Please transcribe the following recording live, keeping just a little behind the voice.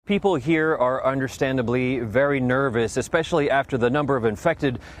People here are understandably very nervous, especially after the number of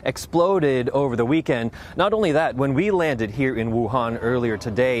infected exploded over the weekend. Not only that, when we landed here in Wuhan earlier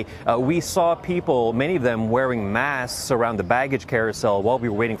today, we saw people, many of them wearing masks around the baggage carousel while we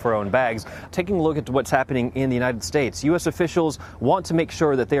were waiting for our own bags. Taking a look at what's happening in the United States, U.S. officials want to make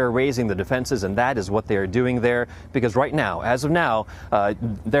sure that they are raising the defenses, and that is what they are doing there, because right now, as of now,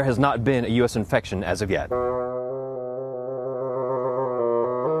 there has not been a U.S. infection as of yet.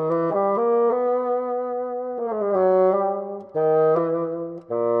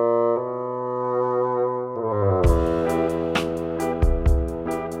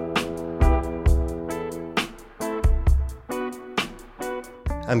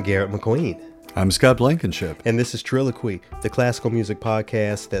 I'm Garrett McQueen. I'm Scott Blankenship. And this is Triloquy, the classical music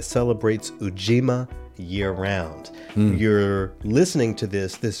podcast that celebrates Ujima year-round. You're listening to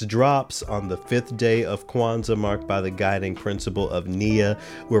this. This drops on the 5th day of Kwanzaa, marked by the guiding principle of Nia.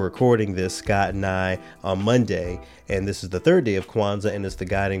 We're recording this, Scott and I, on Monday, and this is the 3rd day of Kwanzaa, and it's the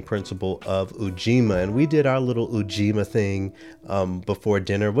guiding principle of Ujima. And we did our little Ujima thing before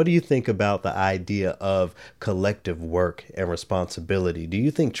dinner. What do you think about the idea of collective work and responsibility? Do you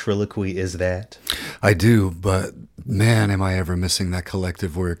think Triloquy is that? I do, but man, am I ever missing that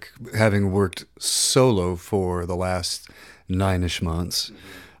collective work, having worked solo for the last 9-ish months.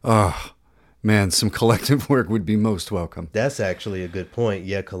 Oh, man, some collective work would be most welcome. That's actually a good point.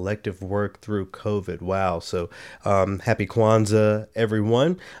 Yeah, collective work through COVID. Wow. So happy Kwanzaa,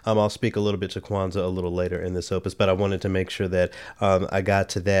 everyone. I'll speak a little bit to Kwanzaa a little later in this opus, but I wanted to make sure that I got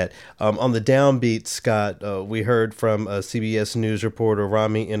to that. On the downbeat, Scott, we heard from CBS News reporter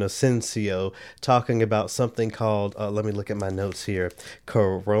Rami Inocencio talking about something called, let me look at my notes here,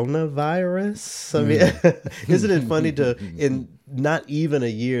 coronavirus. I mean, isn't it funny to, in not even a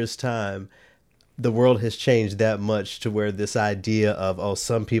year's time, the world has changed that much to where this idea of,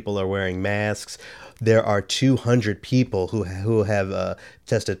 some people are wearing masks. There are 200 people who have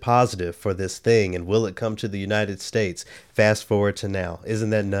tested positive for this thing. And will it come to the United States? Fast forward to now.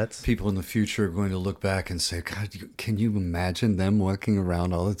 Isn't that nuts? People in the future are going to look back and say, God, can you imagine them walking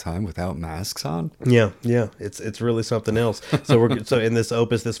around all the time without masks on? Yeah. It's really something else. So so in this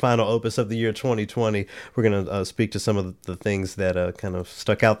opus, this final opus of the year 2020, we're going to speak to some of the things that kind of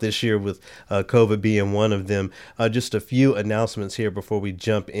stuck out this year, with COVID being one of them. Just a few announcements here before we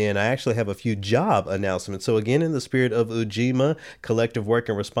jump in. I actually have a few job announcements. So again, in the spirit of Ujima, collective work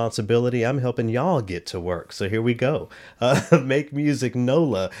and responsibility, I'm helping y'all get to work. So here we go. Make Music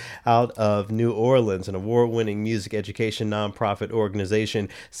NOLA, out of New Orleans, an award-winning music education nonprofit organization,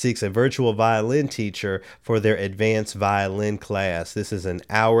 seeks a virtual violin teacher for their advanced violin class. This is an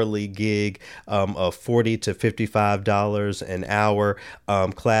hourly gig of $40 to $55 an hour.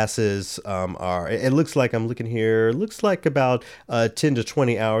 Classes are, it looks like, I'm looking here, looks like about 10 to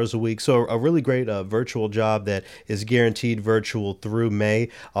 20 hours a week. So a really great virtual job that is guaranteed virtual through May.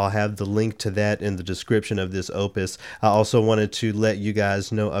 I'll have the link to that in the description of this opus. I also wanted to let you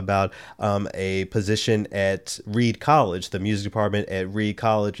guys know about a position at Reed College. The music department at Reed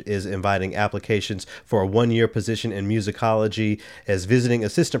College is inviting applications for a 1-year position in musicology as visiting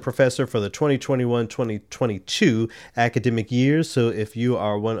assistant professor for the 2021-2022 academic years. So if you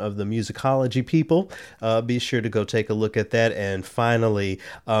are one of the musicology people, be sure to go take a look at that. And finally,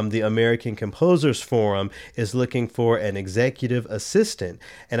 the American Composers Forum is looking for an executive assistant.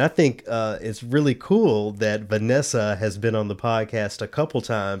 And I think it's really cool that Vanessa has been on the podcast a couple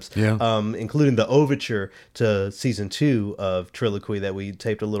times, including the overture to season 2 of Triloquy that we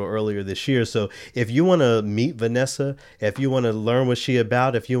taped a little earlier this year. So if you want to meet Vanessa, if you want to learn what she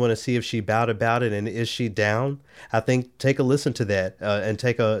about, if you want to see if she about it and is she down, I think take a listen to that and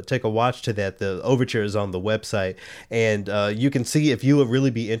take a watch to that. The overture is on the website, and you can see if you would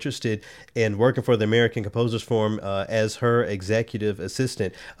really be interested in working for the American Composers Forum as her executive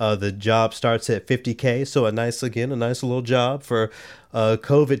assistant. The job starts at $50K, so a nice little job for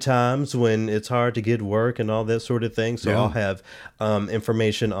COVID times when it's hard to get work and all that sort of thing. So I'll have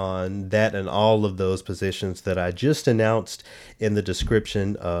information on that and all of those positions that I just announced in the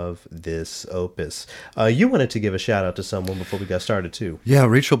description of this opus. You wanted to give a shout out to someone before we got started too. Yeah,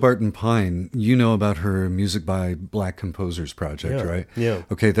 Rachel Barton Pine. You know about her Music by Black Composers project, right? Yeah.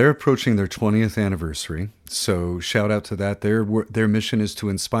 Okay, they're approaching their 20th anniversary. So shout out to that. Their mission is to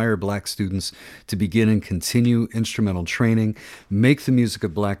inspire Black students to begin and continue instrumental training, make the music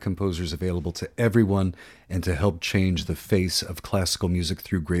of Black composers available to everyone, and to help change the face of classical music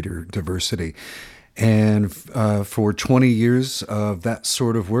through greater diversity. And for 20 years of that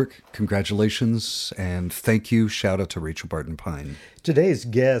sort of work, congratulations and thank you. Shout out to Rachel Barton Pine. Today's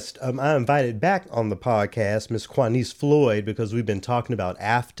guest, I invited back on the podcast, Miss Quanice Floyd, because we've been talking about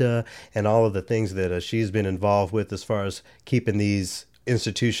AFTA and all of the things that she's been involved with as far as keeping these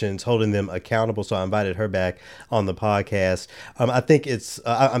institutions, holding them accountable. So I invited her back on the podcast.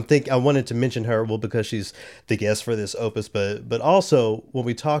 I wanted to mention her, well, because she's the guest for this opus, but also when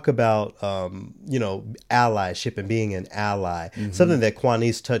we talk about allyship and being an ally, something that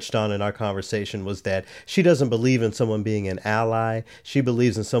Quanice touched on in our conversation was that she doesn't believe in someone being an ally. She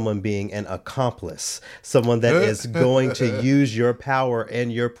believes in someone being an accomplice, someone that is going to use your power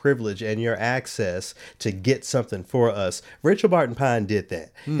and your privilege and your access to get something for us. Rachel Barton Pine did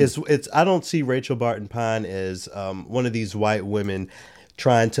that. I don't see Rachel Barton Pine as one of these white women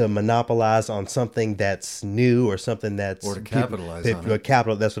trying to monopolize on something that's new or something that's or to capitalize on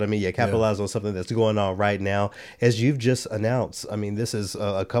it. That's what I mean. Yeah, capitalize on something that's going on right now. As you've just announced, I mean, this is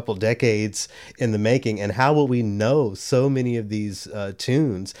a couple decades in the making. And how will we know so many of these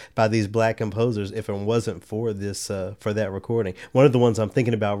tunes by these black composers if it wasn't for this for that recording? One of the ones I'm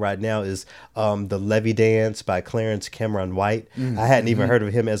thinking about right now is the Levy Dance by Clarence Cameron White. I hadn't even heard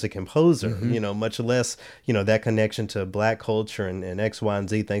of him as a composer, much less that connection to black culture and X, Y, and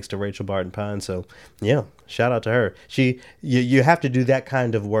Z, thanks to Rachel Barton Pine. So yeah, shout out to her. You have to do that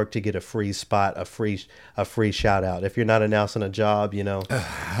kind of work to get a free spot, a free shout out. If you're not announcing a job, you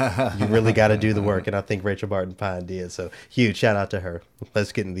really got to do the work. And I think Rachel Barton Pine did. So huge shout out to her.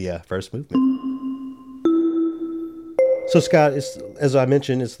 Let's get in the first movement. So Scott, as I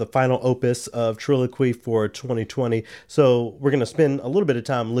mentioned, it's the final opus of Triloquy for 2020. So we're going to spend a little bit of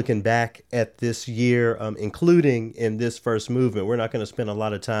time looking back at this year, including in this first movement. We're not going to spend a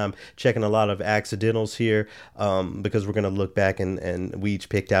lot of time checking a lot of accidentals here because we're going to look back and we each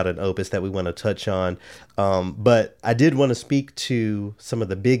picked out an opus that we want to touch on. But I did want to speak to some of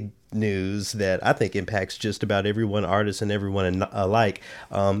the big news that I think impacts just about everyone, artists and everyone alike,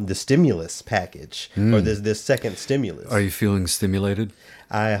 the stimulus package or this second stimulus. Are you feeling stimulated?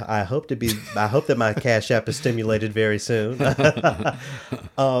 I hope that my Cash App is stimulated very soon.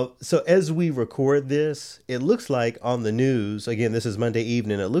 So as we record this, it looks like on the news, again, this is Monday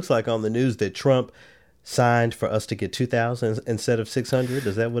evening, it looks like on the news that Trump signed for us to get 2,000 instead of 600.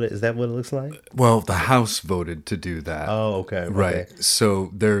 Is that what it looks like? Well, the House voted to do that. Oh, okay. Right.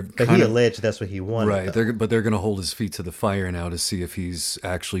 So but he alleged that's what he wanted. Right. But they're going to hold his feet to the fire now to see if he's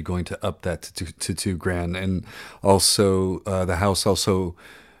actually going to up that to $2,000. And also, the House also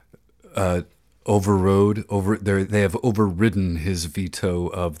they have overridden his veto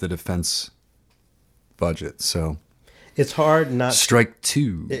of the defense budget. So it's hard not strike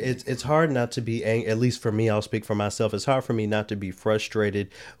two. It's hard not to be at least for me, I'll speak for myself. It's hard for me not to be frustrated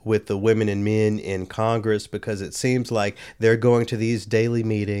with the women and men in Congress because it seems like they're going to these daily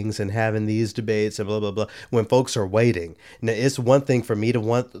meetings and having these debates and blah, blah, blah when folks are waiting. Now, it's one thing for me to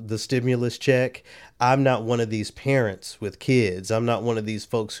want the stimulus check. I'm not one of these parents with kids. I'm not one of these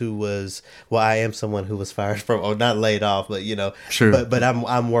folks I am someone who was fired from, or not laid off, but sure. But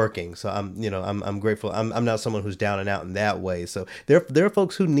I'm working, so I'm grateful. I'm not someone who's down and out in that way. So there are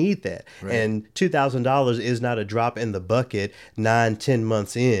folks who need that, right. And $2,000 is not a drop in the bucket 9-10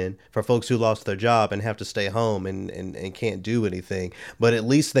 months in for folks who lost their job and have to stay home and can't do anything. But at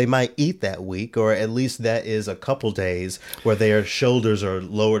least they might eat that week, or at least that is a couple days where their shoulders are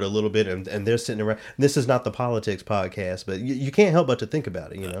lowered a little bit and they're sitting around. This is not the politics podcast, but you can't help but to think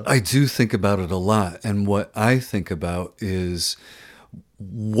about it, I do think about it a lot. And what I think about is,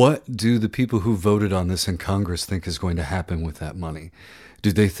 what do the people who voted on this in Congress think is going to happen with that money?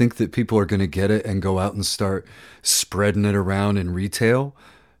 Do they think that people are going to get it and go out and start spreading it around in retail?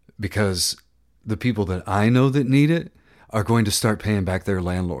 Because the people that I know that need it are going to start paying back their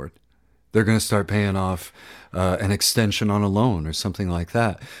landlord. They're going to start paying off an extension on a loan or something like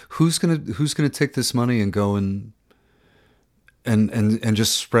that. Who's gonna take this money and go and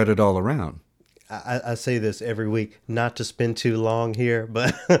just spread it all around? I say this every week, not to spend too long here,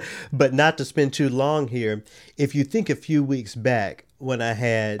 but not to spend too long here. If you think a few weeks back when I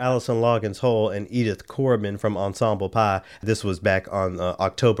had Allison Loggins Hull and Edith Corbin from Ensemble Pie, this was back on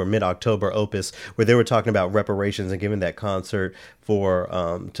mid-October opus, where they were talking about reparations and giving that concert for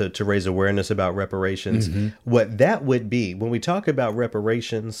to raise awareness about reparations. Mm-hmm. What that would be, when we talk about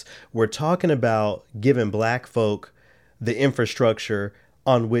reparations, we're talking about giving black folk the infrastructure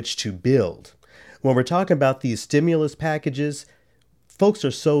on which to build. When we're talking about these stimulus packages, folks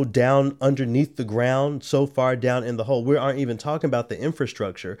are so down underneath the ground, so far down in the hole. We aren't even talking about the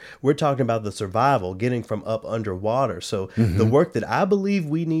infrastructure. We're talking about the survival, getting from up underwater. So the work that I believe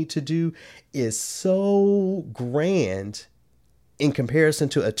we need to do is so grand in comparison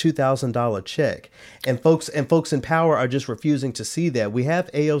to a $2,000 check. And folks in power are just refusing to see that. We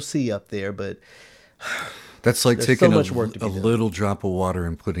have AOC up there, but that's like there's taking so much work to be a done. little drop of water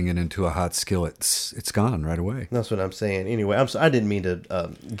and putting it into a hot skillet. It's gone right away. That's what I'm saying. Anyway, I didn't mean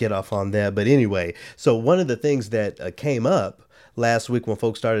to get off on that. But anyway, so one of the things that came up last week when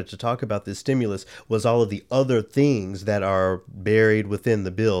folks started to talk about this stimulus was all of the other things that are buried within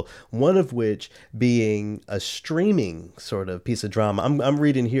the bill, one of which being a streaming sort of piece of drama. I'm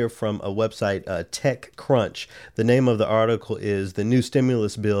reading here from a website, TechCrunch. The name of the article is "The New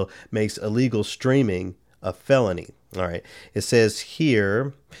Stimulus Bill Makes Illegal Streaming a Felony." All right. It says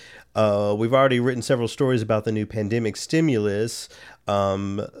here, we've already written several stories about the new pandemic stimulus.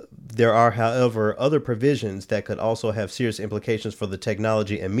 There are, however, other provisions that could also have serious implications for the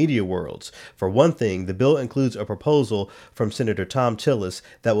technology and media worlds. For one thing, the bill includes a proposal from Senator Thom Tillis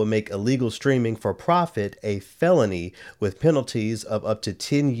that would make illegal streaming for profit a felony with penalties of up to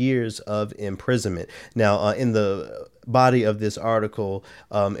 10 years of imprisonment. Now, in the body of this article,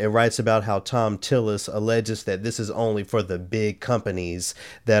 it writes about how Thom Tillis alleges that this is only for the big companies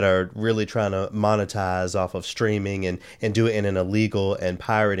that are really trying to monetize off of streaming and do it in an illegal and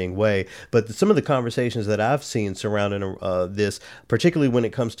pirating way. But some of the conversations that I've seen surrounding this, particularly when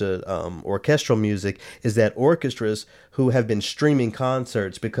it comes to orchestral music, is that orchestras who have been streaming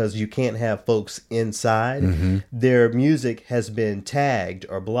concerts because you can't have folks inside, their music has been tagged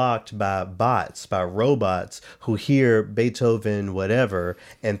or blocked by bots, by robots who hear Beethoven, whatever,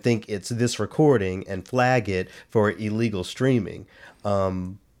 and think it's this recording and flag it for illegal streaming.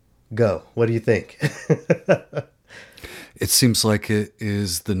 Go. What do you think? It seems like it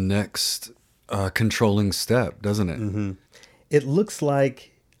is the next controlling step, doesn't it? It looks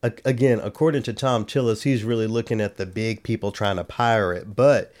like, again, according to Thom Tillis, he's really looking at the big people trying to pirate.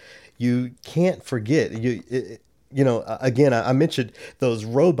 But you can't forget, again, I mentioned those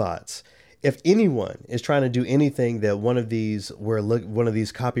robots. If anyone is trying to do anything that one of these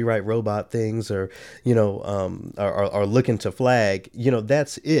copyright robot things are looking to flag,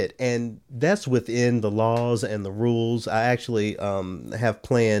 that's it. And that's within the laws and the rules. I actually have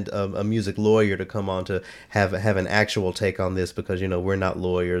planned a music lawyer to come on to have an actual take on this because, we're not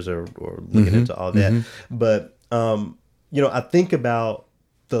lawyers or looking into all that. But, I think about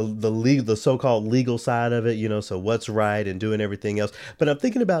the so-called legal side of it, so what's right and doing everything else. But I'm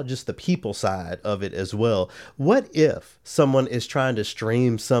thinking about just the people side of it as well. What if someone is trying to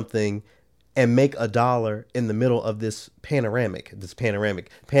stream something and make $1 in the middle of this panorama,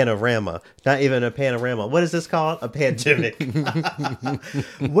 not even a panorama. What is this called? A pandemic.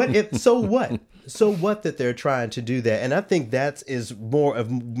 So what that they're trying to do that. And I think that is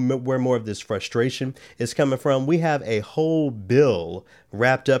where more of this frustration is coming from. We have a whole bill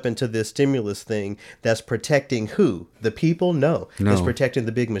wrapped up into this stimulus thing that's protecting who? The people? No. It's protecting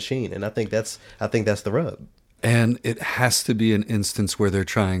the big machine. And I think that's the rub. And it has to be an instance where they're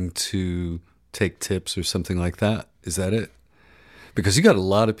trying to take tips or something like that. Is that it? Because you got a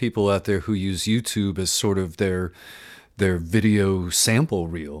lot of people out there who use YouTube as sort of their video sample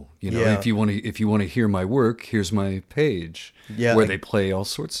reel. If you want to hear my work, here's my page where they play all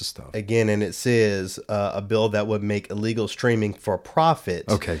sorts of stuff. Again, and it says a bill that would make illegal streaming for profit.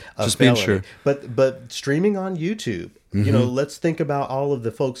 Okay, just being sure. But streaming on YouTube. Let's think about all of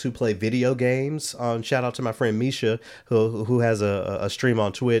the folks who play video games. Shout out to my friend Misha, who has a stream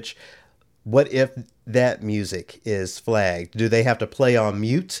on Twitch. What if that music is flagged? Do they have to play on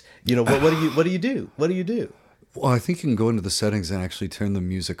mute? What do you do? What do you do? Well, I think you can go into the settings and actually turn the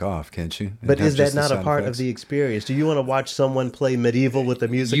music off, can't you? But is that not a part of the experience? Do you want to watch someone play Medieval with the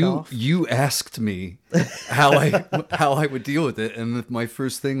music off? You asked me how I would deal with it, and my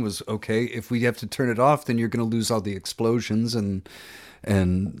first thing was, okay, if we have to turn it off, then you're going to lose all the explosions and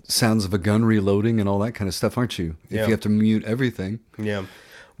sounds of a gun reloading and all that kind of stuff, aren't you? If you have to mute everything. Yeah.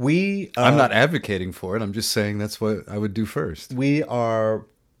 I'm not advocating for it. I'm just saying that's what I would do first. We are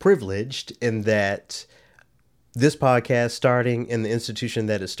privileged in that this podcast, starting in the institution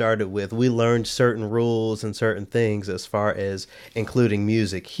that it started with, we learned certain rules and certain things as far as including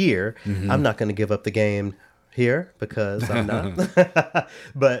music here. I'm not going to give up the game here because I'm not.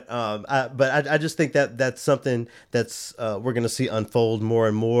 I just think that that's something that's we're going to see unfold more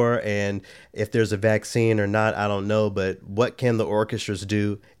and more. And if there's a vaccine or not, I don't know. But what can the orchestras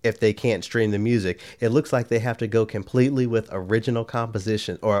do if they can't stream the music? It looks like they have to go completely with original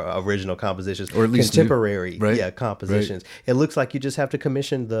compositions, or at least contemporary, compositions. Right. It looks like you just have to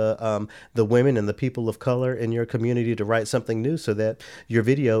commission the women and the people of color in your community to write something new so that your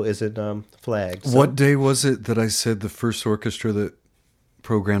video isn't flagged. So, what day was it that I said the first orchestra that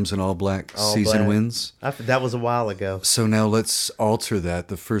programs an all-black season wins? That was a while ago. So now let's alter that.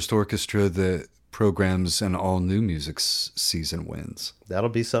 The first orchestra that programs an all-new music season wins. That'll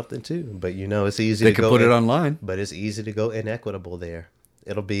be something too. But it's easy to go. They could put it online. But it's easy to go inequitable there.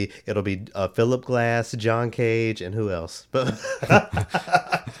 It'll be Philip Glass, John Cage, and who else?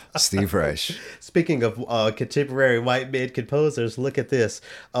 Steve Reich. Speaking of contemporary white mid composers, look at this.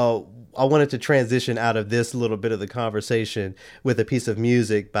 I wanted to transition out of this little bit of the conversation with a piece of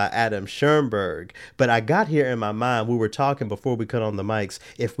music by Adam Schoenberg. But I got here in my mind, we were talking before we cut on the mics,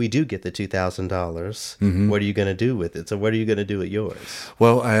 if we do get the $2,000, what are you going to do with it? So what are you going to do with yours?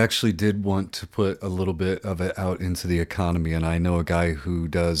 Well, I actually did want to put a little bit of it out into the economy. And I know a guy who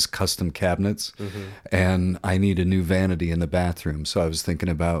does custom cabinets, and I need a new vanity in the bathroom. So I was thinking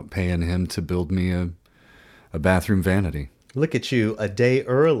about paying him to build me a bathroom vanity. Look at you, a day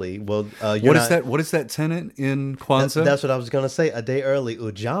early. Well, what is that? What is that tenant in Kwanzaa? That's what I was going to say. A day early,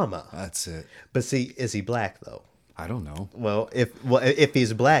 Ujamaa. That's it. But see, is he black though? I don't know. Well, if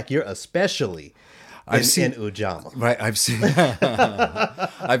he's black, you're especially in Ujamaa. Right, I've seen.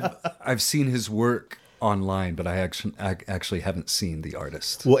 I've seen his work online, but I actually haven't seen the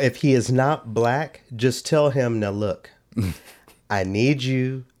artist. Well, if he is not black, just tell him, now look, I need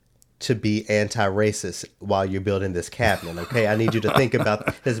you to be anti-racist while you're building this cabinet, okay? I need you to think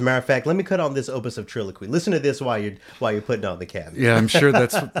about. As a matter of fact, let me cut on this opus of Triloquy. Listen to this while you're putting on the cabinet. Yeah, I'm sure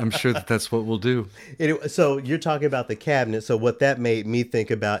that's what we'll do. Anyway, so you're talking about the cabinet. So what that made me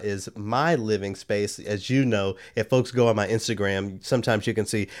think about is my living space. As you know, if folks go on my Instagram, sometimes you can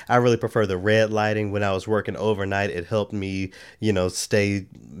see I really prefer the red lighting. When I was working overnight, it helped me, stay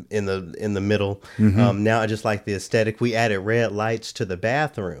in the middle. Now I just like the aesthetic. We added red lights to the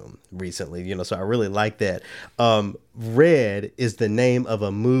bathroom recently, so I really like that. Red is the name of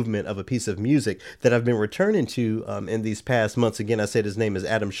a movement of a piece of music that I've been returning to in these past months. Again, I said his name is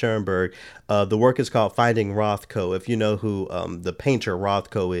Adam Schoenberg. The work is called Finding Rothko. If you know who the painter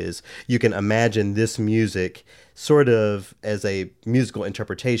Rothko is, you can imagine this music sort of as a musical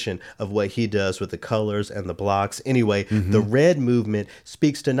interpretation of what he does with the colors and the blocks. Anyway, the red movement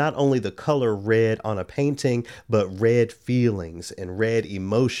speaks to not only the color red on a painting, but red feelings and red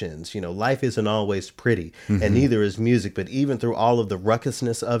emotions. Life isn't always pretty, and neither is music, but even through all of the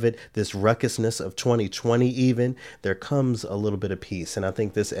ruckusness of it, this ruckusness of 2020 even, there comes a little bit of peace. And I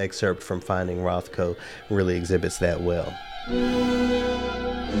think this excerpt from Finding Rothko really exhibits that well.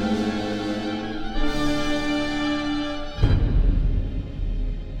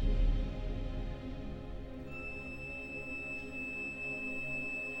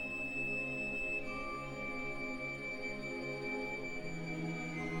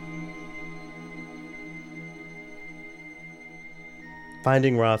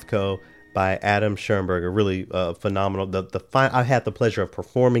 Finding Rothko by Adam Schoenberg, a really phenomenal. I had the pleasure of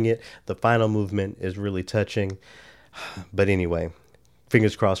performing it. The final movement is really touching. But anyway,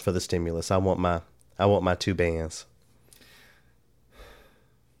 fingers crossed for the stimulus. I want my 2 bands.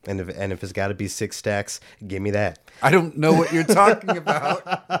 And if it's got to be 6 stacks, give me that. I don't know what you're talking about.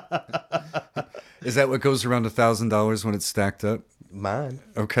 Is that what goes around $1,000 when it's stacked up? Mine.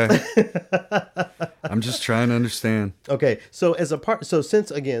 Okay. I'm just trying to understand. Okay, so since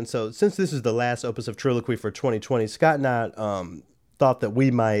this is the last opus of Triloquy for 2020, Scott and I thought that we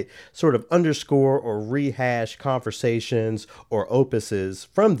might sort of underscore or rehash conversations or opuses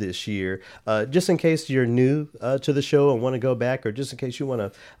from this year, just in case you're new to the show and want to go back, or just in case you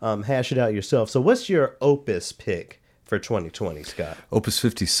want to hash it out yourself. So what's your opus pick for 2020, Scott? Opus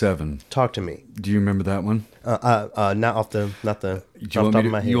 57. Talk to me. Do you remember that one? Not off the top of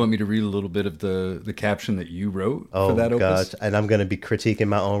my head. You want me to read a little bit of the caption that you wrote for that opus? Oh, gosh. And I'm going to be critiquing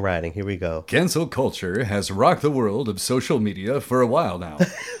my own writing. Here we go. Cancel culture has rocked the world of social media for a while now.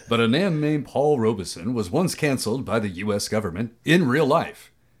 But a man named Paul Robeson was once canceled by the U.S. government in real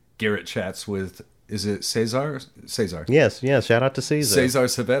life. Garrett chats with... Is it Cesar? Cesar. Yes. Shout out to Cesar. Cesar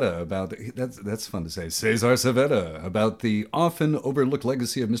Saavedra about that's fun to say. Cesar Saavedra about the often overlooked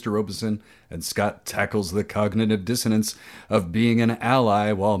legacy of Mr. Robeson, and Scott tackles the cognitive dissonance of being an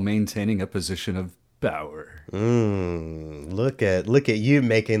ally while maintaining a position of Bauer. Look at you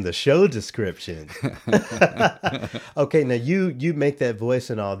making the show description. Okay, now you make that voice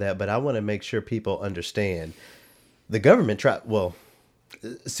and all that, but I want to make sure people understand. The government tried. Well,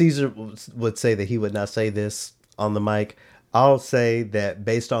 Caesar would say that he would not say this on the mic. I'll say that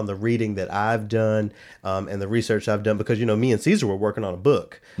based on the reading that I've done and the research I've done, because, me and Caesar were working on a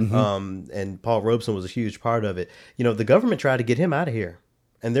book, and Paul Robeson was a huge part of it. The government tried to get him out of here.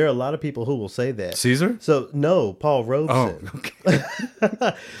 And there are a lot of people who will say that. Caesar? So, no, Paul Robeson. Oh,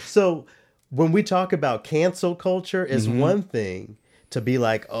 okay. So when we talk about cancel culture, it's one thing to be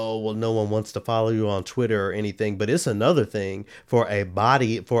like, oh, well, no one wants to follow you on Twitter or anything. But it's another thing for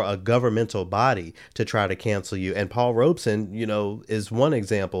a governmental body to try to cancel you. And Paul Robeson, is one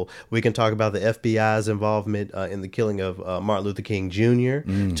example. We can talk about the FBI's involvement in the killing of Martin Luther King Jr.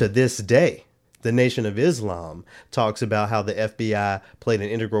 To this day, the Nation of Islam talks about how the FBI played an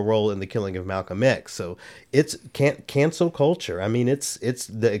integral role in the killing of Malcolm X. So it's cancel culture. I mean, it's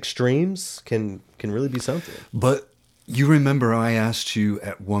the extremes can really be something. But you remember I asked you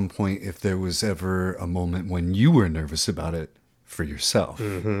at one point if there was ever a moment when you were nervous about it for yourself.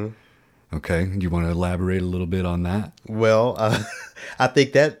 Mm-hmm. Okay. You want to elaborate a little bit on that? Well, I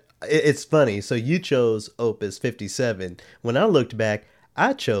think that it's funny. So you chose Opus 57. When I looked back,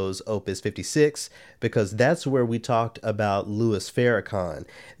 I chose Opus 56 because that's where we talked about Louis Farrakhan.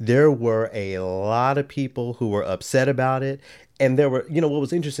 There were a lot of people who were upset about it. And there were, what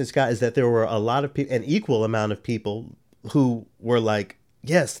was interesting, Scott, is that there were a lot of people, an equal amount of people who were like,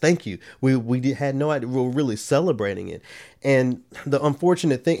 yes, thank you. We had no idea. We were really celebrating it. And the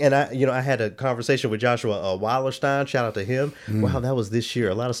unfortunate thing, and I had a conversation with Joshua Weilerstein. Shout out to him. Wow, that was this year.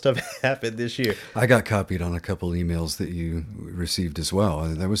 A lot of stuff happened this year. I got copied on a couple emails that you received as well.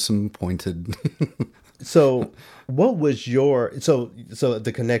 There was some pointed. So what was so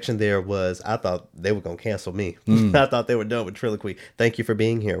the connection there was, I thought they were going to cancel me. I thought they were done with Triloquy. Thank you for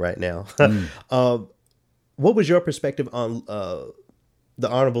being here right now. What was your perspective on the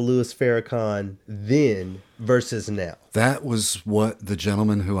Honorable Louis Farrakhan then versus now? That was what the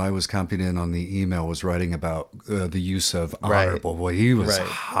gentleman who I was copied in on the email was writing about, the use of honorable. Boy, he was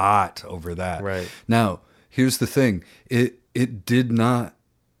hot over that. Right. Now, here's the thing. It did not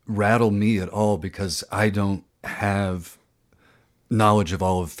rattle me at all because I don't have knowledge of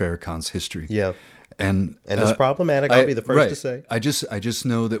all of Farrakhan's history. Yeah. And it's problematic. I'll be the first to say. I just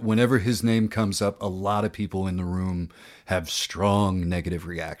know that whenever his name comes up, a lot of people in the room have strong negative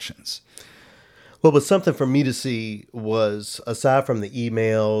reactions. What was something for me to see was, aside from the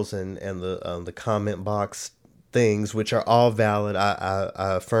emails and the comment box things, which are all valid, I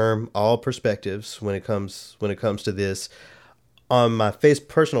affirm all perspectives when it comes to this. On my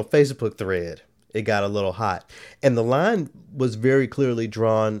personal Facebook thread, it got a little hot. And the line was very clearly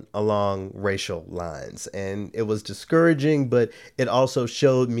drawn along racial lines. And it was discouraging, but it also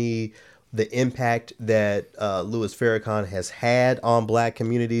showed me the impact that Louis Farrakhan has had on Black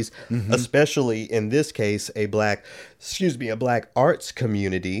communities, especially in this case, a Black arts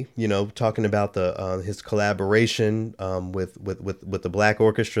community. Talking about his collaboration with the Black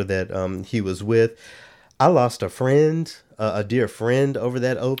orchestra that he was with. I lost a friend, a dear friend, over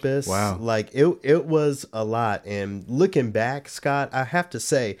that opus. Wow. Like it was a lot. And looking back, Scott, I have to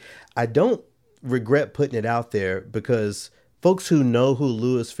say, I don't regret putting it out there because folks who know who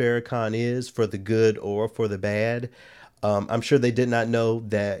Louis Farrakhan is, for the good or for the bad, I'm sure they did not know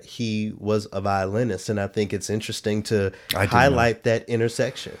that he was a violinist. And I think it's interesting to highlight that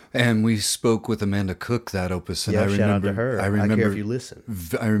intersection. And we spoke with Amanda Cook that opus, and Yeah, I shout remember. out to her. I remember I care if you listen.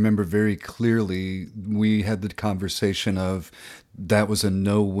 I remember very clearly. We had the conversation of that was a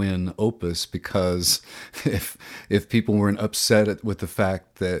no-win opus because if people weren't upset with the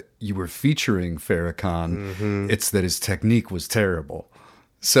fact that you were featuring Farrakhan, it's that his technique was terrible.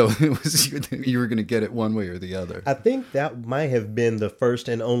 So it was you were going to get it one way or the other. I think that might have been the first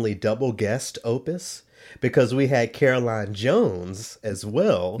and only double guest opus, because we had Caroline Jones as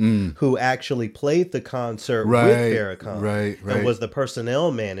well, who actually played the concert with Farrakhan, right, and was the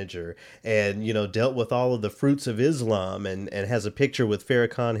personnel manager, and dealt with all of the fruits of Islam, and has a picture with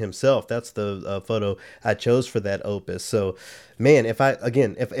Farrakhan himself. That's the photo I chose for that opus. So, man, if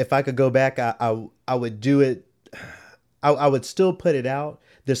I could go back, I would do it. I would still put it out.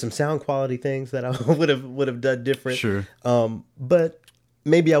 There's some sound quality things that I would have done different. Sure. But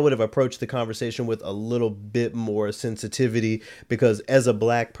maybe I would have approached the conversation with a little bit more sensitivity, because as a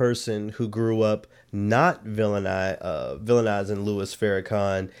Black person who grew up not villainizing Louis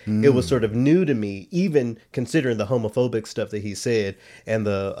Farrakhan, it was sort of new to me, even considering the homophobic stuff that he said and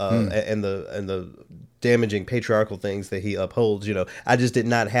the damaging patriarchal things that he upholds. I just did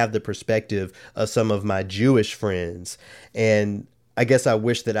not have the perspective of some of my Jewish friends. And I guess I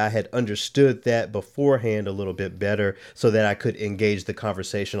wish that I had understood that beforehand a little bit better so that I could engage the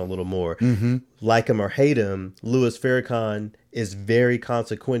conversation a little more. Like him or hate him, Louis Farrakhan is very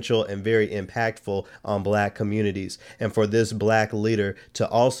consequential and very impactful on Black communities. And for this Black leader to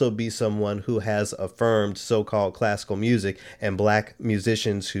also be someone who has affirmed so-called classical music and Black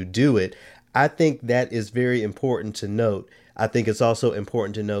musicians who do it, I think that is very important to note. I think it's also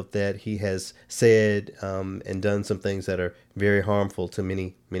important to note that he has said and done some things that are very harmful to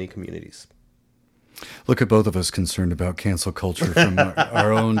many, many communities. Look at both of us concerned about cancel culture from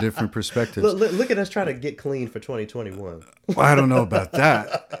our own different perspectives. Look at us trying to get clean for 2021. Well, I don't know about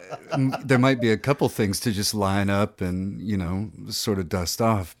that. There might be a couple things to just line up and, sort of dust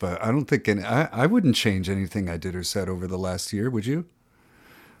off. But I don't think I wouldn't change anything I did or said over the last year. Would you?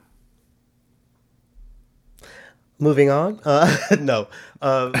 Moving on. No,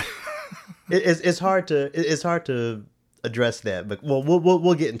 it's hard to address that, but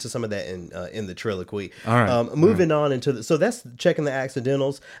we'll get into some of that in the triloquy. All right. Moving on into so that's checking the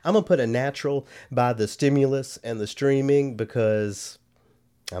accidentals. I'm gonna put a natural by the stimulus and the streaming because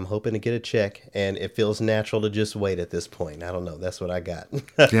I'm hoping to get a check, and it feels natural to just wait at this point. I don't know. That's what I got.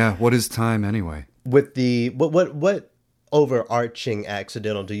 Yeah. What is time anyway? With the what overarching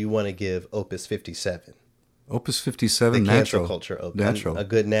accidental do you want to give Opus 57? Opus 57, the natural. Cancel culture opus. Natural. A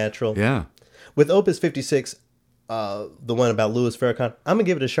good natural. Yeah. With Opus 56, the one about Louis Farrakhan, I'm going to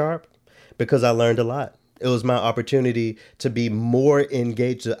give it a sharp because I learned a lot. It was my opportunity to be more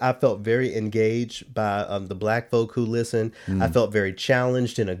engaged. I felt very engaged by the Black folk who listened. I felt very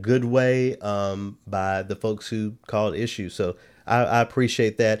challenged in a good way by the folks who called issues. So I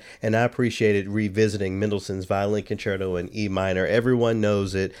appreciate that, and I appreciated revisiting Mendelssohn's Violin Concerto in E minor. Everyone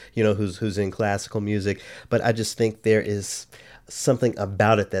knows it, who's in classical music, but I just think there is something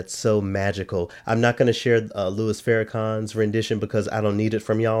about it that's so magical. I'm not going to share Louis Farrakhan's rendition because I don't need it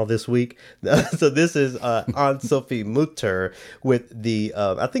from y'all this week. So this is Anne-Sophie Mutter with the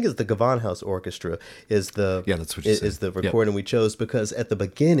I think it's the Gewandhaus Orchestra is the that's what you said. Is the recording we chose, because at the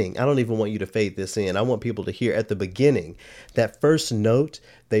beginning, I don't even want you to fade this in. I want people to hear at the beginning that first note.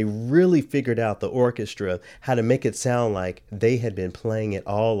 They really figured out, the orchestra, how to make it sound like they had been playing it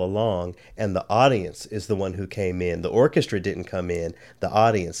all along, and the audience is the one who came in. The orchestra didn't come in, the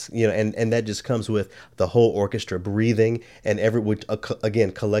audience, and that just comes with the whole orchestra breathing and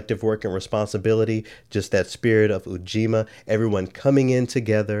again, collective work and responsibility, just that spirit of Ujima, everyone coming in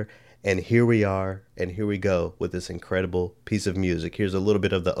together. And here we are, and here we go with this incredible piece of music. Here's a little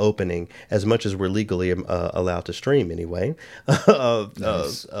bit of the opening, as much as we're legally allowed to stream anyway, of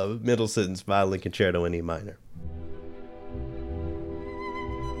Mendelssohn's Violin Concerto in E minor.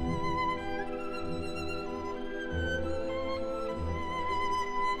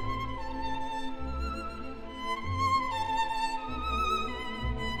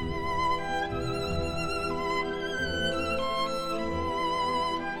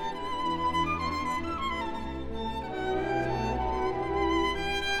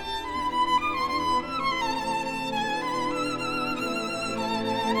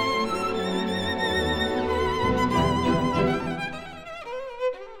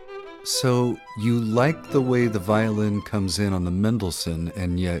 So you like the way the violin comes in on the Mendelssohn,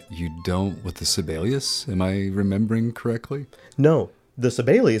 and yet you don't with the Sibelius? Am I remembering correctly? No. The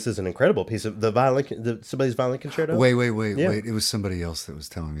Sibelius is an incredible piece of the Sibelius Violin Concerto. Wait. It was somebody else that was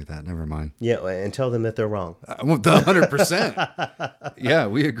telling me that. Never mind. Yeah, and tell them that they're wrong. 100%. Yeah,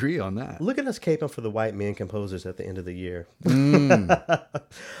 we agree on that. Look at us caping for the white men composers at the end of the year. And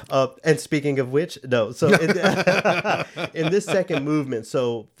speaking of which, no. So in this second movement,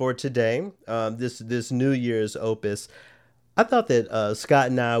 so for today, this New Year's opus, I thought that Scott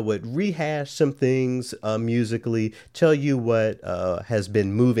and I would rehash some things musically, tell you what has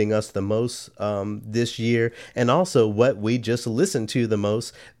been moving us the most this year, and also what we just listened to the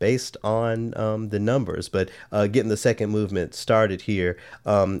most based on the numbers. But getting the second movement started here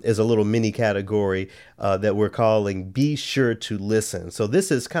is a little mini category that we're calling Be Sure to Listen. So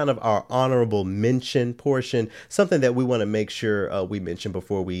this is kind of our honorable mention portion, something that we want to make sure we mention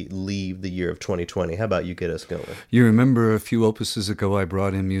before we leave the year of 2020. How about you get us going? You remember a few opuses ago I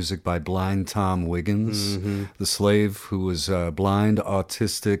brought in music by Blind Tom Wiggins, the slave who was blind,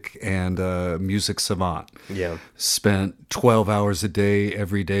 autistic, and a music savant. Yeah. Spent 12 hours a day,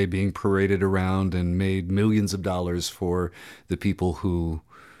 every day, being paraded around and made millions of dollars for the people who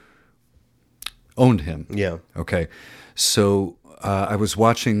owned him. Yeah. Okay. So I was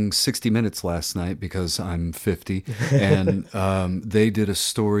watching 60 Minutes last night because I'm 50, and they did a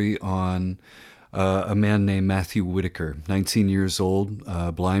story on a man named Matthew Whitaker, 19 years old,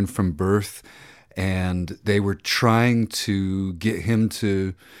 blind from birth, and they were trying to get him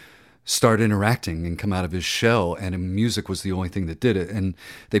to start interacting and come out of his shell, and music was the only thing that did it. And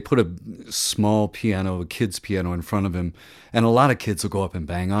they put a small piano, a kid's piano, in front of him, and a lot of kids will go up and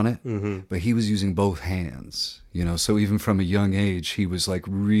bang on it, but he was using both hands, you know. So even from a young age, he was like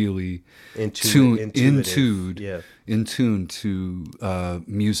really in tune to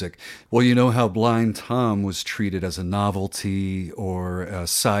music. Well, you know how Blind Tom was treated as a novelty or a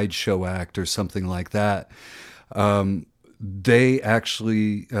sideshow act or something like that. They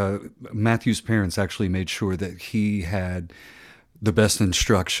actually, Matthew's parents actually made sure that he had the best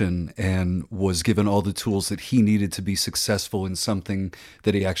instruction and was given all the tools that he needed to be successful in something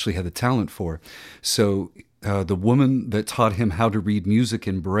that he actually had the talent for. So the woman that taught him how to read music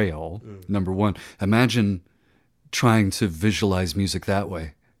in Braille, number one, imagine trying to visualize music that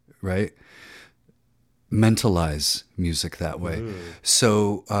way, right? Mentalize music that way.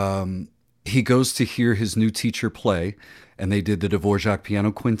 So he goes to hear his new teacher play, and they did the Dvorak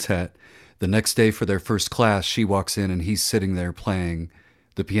Piano Quintet. The next day for their first class, she walks in and he's sitting there playing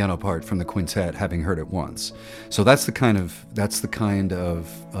the piano part from the quintet, having heard it once. So that's the kind of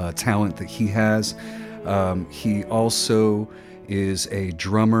talent that he has. He also is a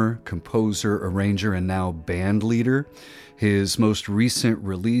drummer, composer, arranger, and now band leader. His most recent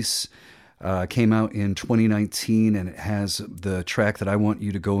release came out in 2019, and it has the track that I want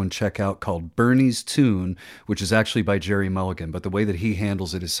you to go and check out called Bernie's Tune, which is actually by Jerry Mulligan. But the way that he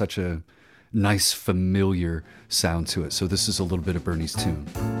handles it is such a nice, familiar sound to it. So this is a little bit of Bernie's Tune.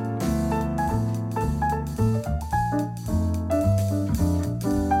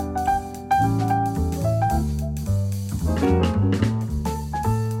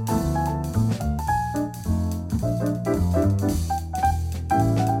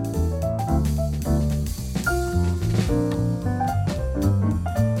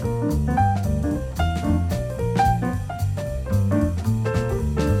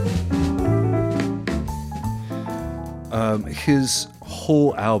 His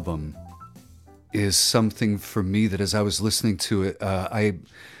whole album is something for me that as I was listening to it, I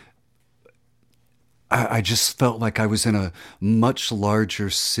just felt like I was in a much larger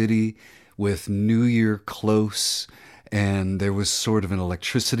city with New Year close, and there was sort of an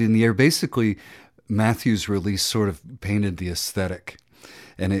electricity in the air. Basically, Matthew's release sort of painted the aesthetic,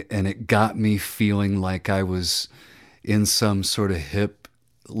 and it got me feeling like I was in some sort of hip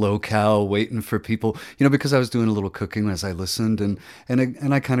locale waiting for people, you know, because I was doing a little cooking as I listened, and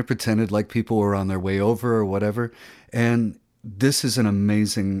I kind of pretended like people were on their way over or whatever. And this is an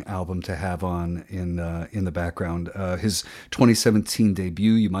amazing album to have on in the background. His 2017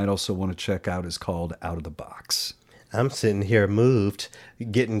 debut, you might also want to check out, is called Out of the Box. I'm sitting here moved,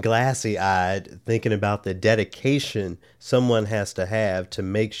 getting glassy-eyed, thinking about the dedication someone has to have to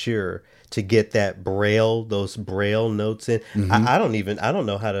make sure to get that Braille, those Braille notes in. I don't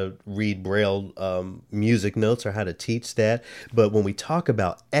know how to read Braille music notes or how to teach that. But when we talk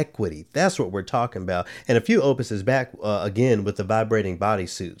about equity, that's what we're talking about. And a few opuses back, again, with the vibrating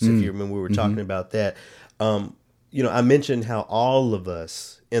bodysuits, if you remember, we were talking about that. You know, I mentioned how all of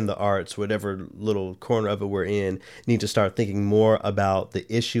us in the arts, whatever little corner of it we're in, need to start thinking more about the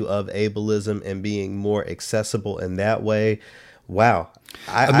issue of ableism and being more accessible in that way. Wow.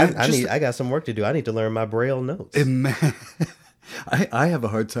 I got some work to do. I need to learn my Braille notes. I have a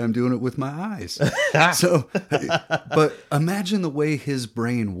hard time doing it with my eyes. So, but imagine the way his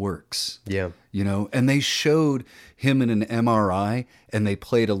brain works. Yeah. You know, and they showed him in an MRI, and they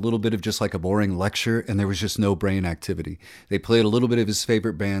played a little bit of just like a boring lecture, and there was just no brain activity. They played a little bit of his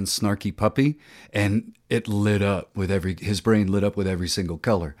favorite band, Snarky Puppy, and it lit up with his brain lit up with every single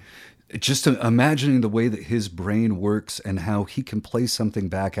color. Just imagining the way that his brain works and how he can play something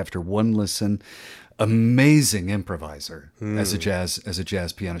back after one listen. Amazing improviser as a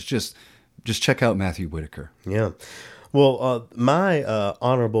jazz pianist. Just check out Matthew Whitaker. Yeah. Well, my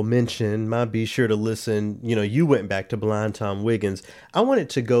honorable mention, my be sure to listen, you know, you went back to Blind Tom Wiggins. I wanted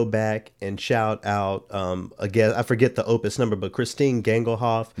to go back and shout out, again, I forget the opus number, but Christine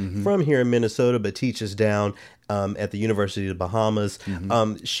Gangelhoff from here in Minnesota, but teaches down at the University of the Bahamas.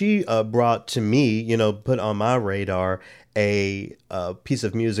 She brought to me, you know, put on my radar a piece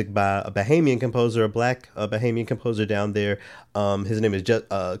of music by a Bahamian composer, a black Bahamian composer down there. His name is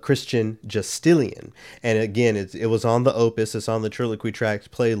Christian Justilian. And again, it was on the opus. It's on the Triloquy Tracks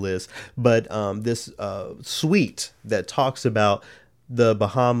playlist. But this suite that talks about the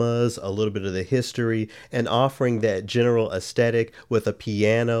Bahamas, a little bit of the history, and offering that general aesthetic with a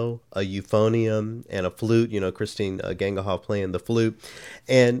piano, a euphonium, and a flute. Christine Gangelhoff playing the flute.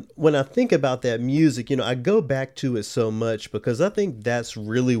 And when I think about that music, I go back to it so much because I think that's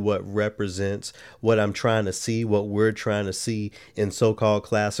really what represents what I'm trying to see, what we're trying to see in so-called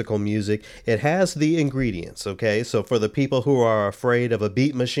classical music. It has the ingredients, okay? So for the people who are afraid of a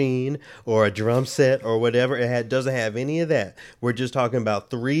beat machine or a drum set or whatever, doesn't have any of that. We're just talking about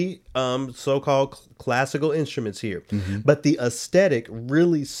three so-called classical instruments here. But the aesthetic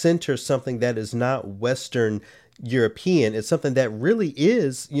really centers something that is not Western European. It's something that really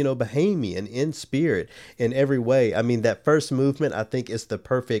is, Bahamian in spirit in every way. I mean, that first movement, I think, is the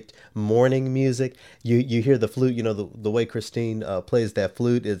perfect morning music. You hear the flute, the way Christine plays that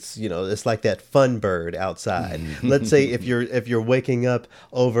flute. It's, it's like that fun bird outside. Let's say if you're waking up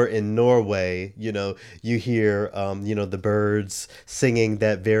over in Norway, you hear, the birds singing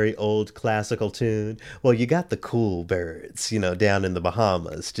that very old classical tune. Well, you got the cool birds, down in the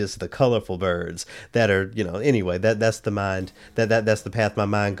Bahamas, just the colorful birds that are, anyway. That's the mind that's the path my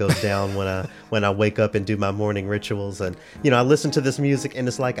mind goes down when I wake up and do my morning rituals. And I listen to this music and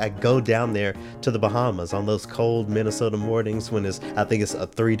it's like I go down there to the Bahamas on those cold Minnesota mornings when I think it's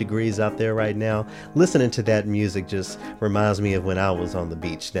 3 degrees out there right now. Listening to that music just reminds me of when I was on the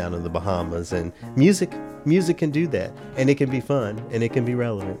beach down in the Bahamas. And music can do that, and it can be fun and it can be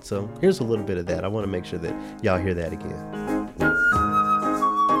relevant. So here's a little bit of that. I want to make sure that y'all hear that again.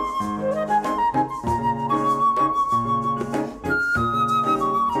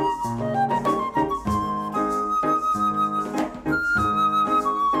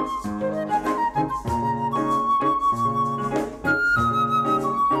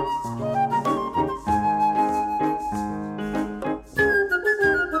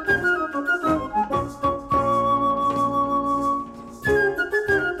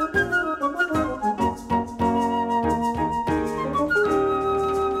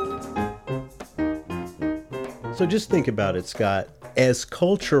 So just think about it, Scott. As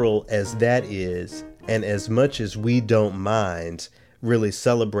cultural as that is, and as much as we don't mind really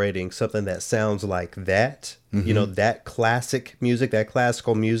celebrating something that sounds like that, that classic music, that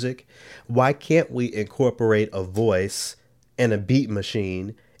classical music, why can't we incorporate a voice and a beat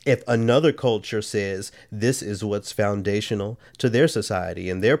machine if another culture says this is what's foundational to their society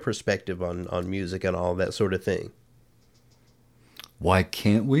and their perspective on music and all that sort of thing? Why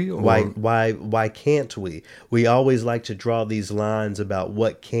can't we? Or... Why can't we? We always like to draw these lines about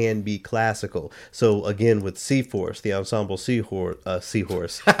what can be classical. So again, with Seaforce, the ensemble Seaforce,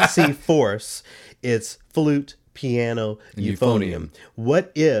 it's flute, piano, euphonium.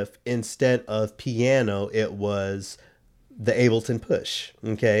 What if instead of piano, it was the Ableton Push?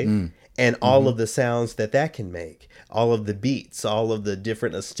 Okay. And all of the sounds that can make, all of the beats, all of the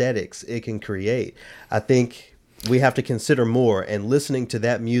different aesthetics it can create. I think we have to consider more, and listening to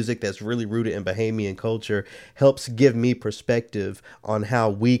that music that's really rooted in Bahamian culture helps give me perspective on how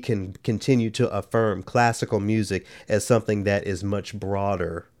we can continue to affirm classical music as something that is much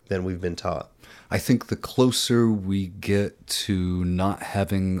broader than we've been taught. I think the closer we get to not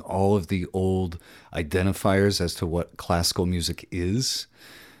having all of the old identifiers as to what classical music is,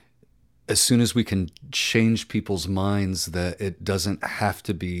 as soon as we can change people's minds that it doesn't have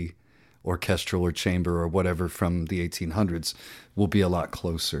to be orchestral or chamber or whatever from the 1800s, we'll be a lot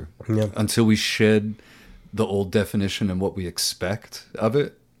closer. Yep. Until we shed the old definition and what we expect of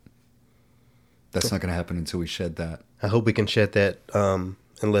it, that's not going to happen until we shed that. I hope we can shed that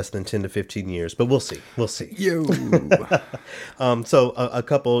in less than 10 to 15 years, but we'll see. Yo. So a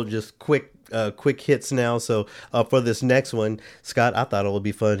couple just quick hits now. So for this next one, Scott, I thought it would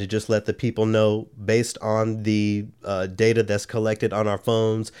be fun to just let the people know, based on the data that's collected on our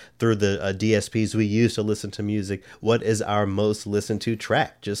phones through the DSPs we use to listen to music, what is our most listened to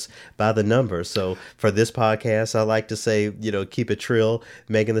track, just by the numbers. So for this podcast, I like to say, keep it trill.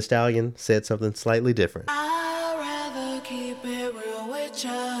 Megan Thee Stallion said something slightly different. I'd rather keep it real with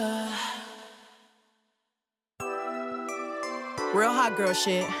ya. Real hot girl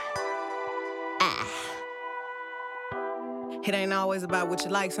shit. It ain't always about what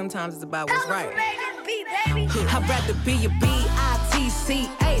you like, sometimes it's about what's right. I'd rather be a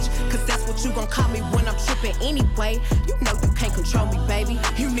B-I-T-C-H, cause that's what you gon' call me when I'm trippin' anyway. You know you can't control me, baby.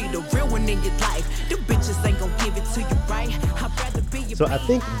 You need a real one in your life. The bitches ain't gon' give it to you right. I'd rather be a So I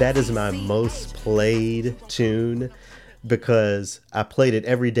think that is my most played tune because I played it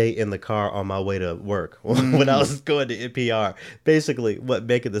every day in the car on my way to work when I was going to NPR. Basically, what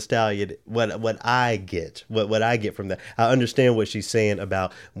Megan Thee Stallion, what I get from that. I understand what she's saying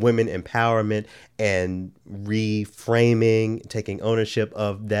about women empowerment and reframing, taking ownership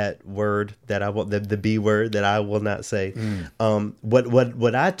of that word that I want, the B word that I will not say.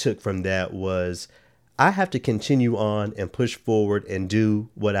 What I took from that was, I have to continue on and push forward and do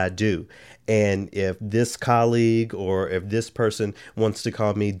what I do. And if this colleague or if this person wants to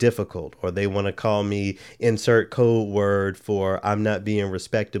call me difficult, or they want to call me insert code word for I'm not being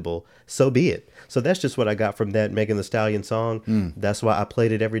respectable, so be it. So that's just what I got from that Megan Thee Stallion song. That's why I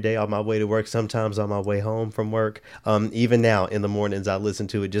played it every day on my way to work, sometimes on my way home from work. Even now in the mornings, I listen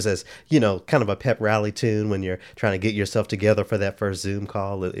to it just as, kind of a pep rally tune when you're trying to get yourself together for that first Zoom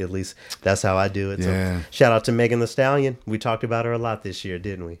call. At least that's how I do it. Yeah. So shout out to Megan Thee Stallion. We talked about her a lot this year,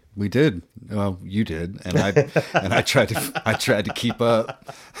 didn't we? We did. Well, you did, and I tried to keep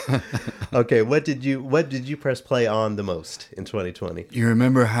up. Okay, what did you press play on the most in 2020? You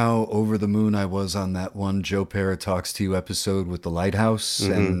remember how over the moon I was on that one Joe Pera Talks to You episode with the lighthouse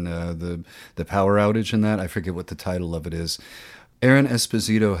and the power outage and that? I forget what the title of it is. Aaron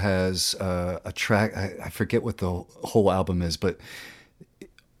Esposito has a track. I forget what the whole album is, but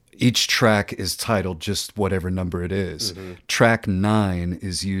each track is titled just whatever number it is. Track 9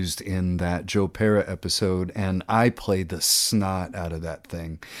 is used in that Joe Pera episode, and I played the snot out of that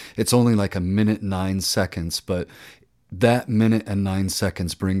thing. It's only like 1:09, but that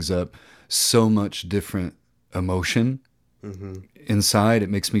 1:09 brings up so much different emotion inside.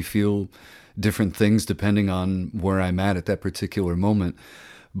 It makes me feel different things depending on where I'm at that particular moment.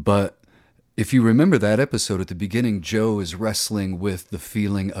 But if you remember that episode at the beginning, Joe is wrestling with the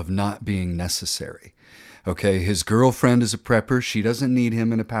feeling of not being necessary. Okay, his girlfriend is a prepper. She doesn't need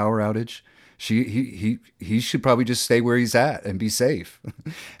him in a power outage. He should probably just stay where he's at and be safe.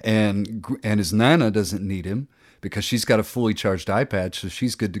 and his Nana doesn't need him because she's got a fully charged iPad, so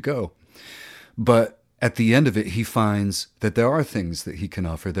she's good to go. But at the end of it, he finds that there are things that he can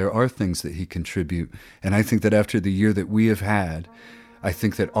offer. There are things that he contribute. And I think that after the year that we have had, I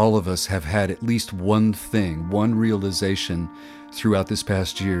think that all of us have had at least one thing, one realization throughout this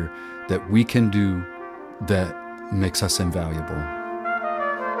past year that we can do that makes us invaluable.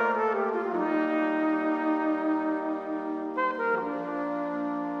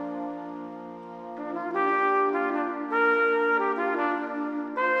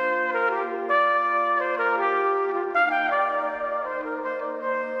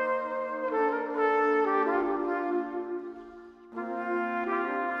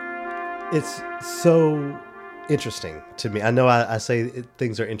 It's so interesting to me. I know I say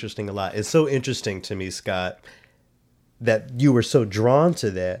things are interesting a lot. It's so interesting to me, Scott, that you were so drawn to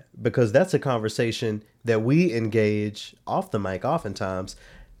that, because that's a conversation that we engage off the mic oftentimes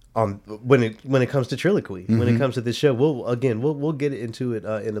when it comes to Triloquy, when it comes to this show. We'll get into it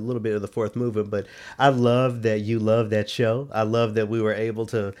in a little bit of the fourth movement, but I love that you love that show. I love that we were able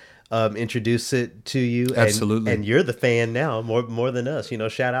to introduce it to you. Absolutely. And you're the fan now more than us.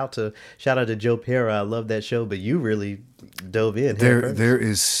 Shout out to Joe Pera. I love that show, but you really dove in. There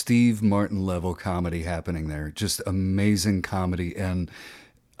is Steve Martin level comedy happening there. Just amazing comedy. And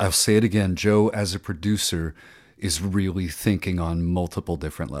I'll say it again, Joe as a producer is really thinking on multiple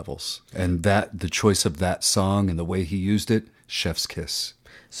different levels. And the choice of that song and the way he used it, chef's kiss.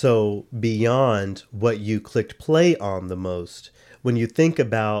 So beyond what you clicked play on the most, when you think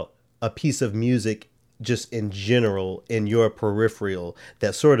about a piece of music just in general in your peripheral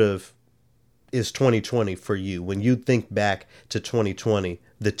that sort of is 2020 for you, when you think back to 2020,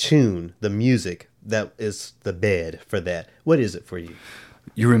 the tune, the music that is the bed for that, what is it for you?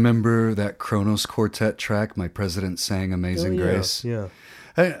 You remember that Kronos Quartet track, My President Sang Amazing Grace? Yeah.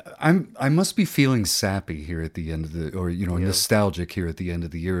 I must be feeling sappy here at the end of nostalgic here at the end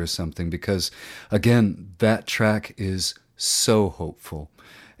of the year or something, because again, that track is so hopeful.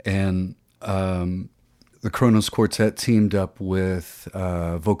 And the Kronos Quartet teamed up with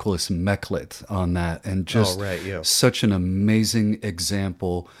vocalist Meklit on that, and just such an amazing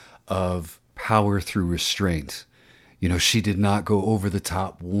example of power through restraint. She did not go over the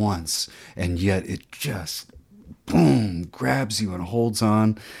top once, and yet it just, boom, grabs you and holds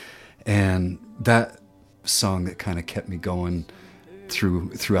on. And that song that kind of kept me going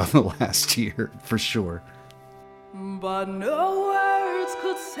throughout the last year, for sure. But no words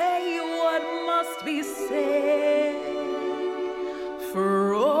could say what must be said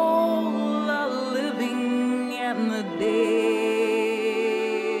for all the living and the dead.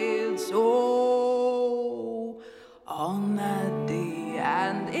 So on that day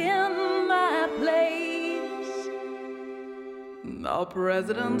and in that place, Our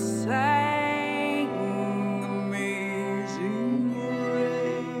president sang Amazing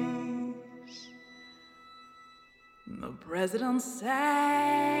Grace. The president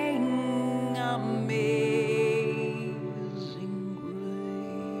sang Amazing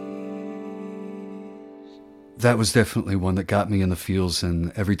Grace. That was definitely one that got me in the feels,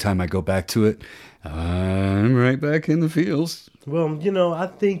 and every time I go back to it, I'm right back in the feels. Well, I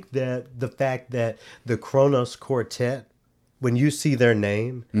think that the fact that the Kronos Quartet, when you see their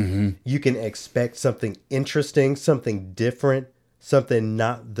name, you can expect something interesting, something different, something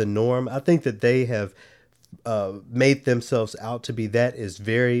not the norm. I think that they have made themselves out to be. That is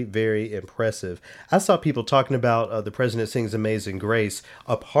very, very impressive. I saw people talking about The President Sings Amazing Grace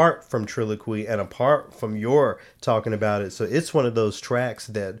apart from Triloquy and apart from your talking about it. So it's one of those tracks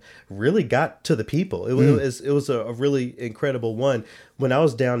that really got to the people. It was a really incredible one. When I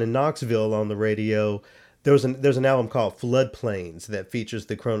was down in Knoxville on the radio, there's an album called Floodplains that features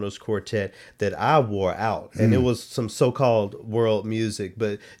the Kronos Quartet that I wore out. And it was some so-called world music,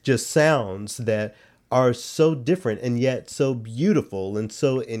 but just sounds that are so different and yet so beautiful and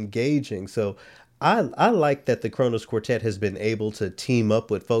so engaging. So I like that the Kronos Quartet has been able to team up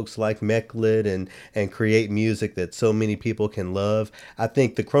with folks like Mechlin and create music that so many people can love. I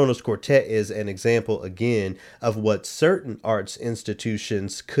think the Kronos Quartet is an example, again, of what certain arts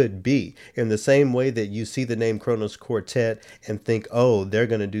institutions could be. In the same way that you see the name Kronos Quartet and think, oh, they're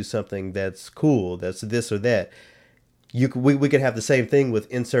going to do something that's cool, that's this or that. We could have the same thing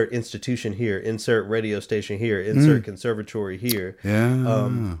with insert institution here, insert radio station here, insert conservatory here.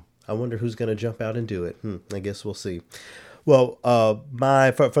 Yeah. I wonder who's going to jump out and do it. I guess we'll see. Well,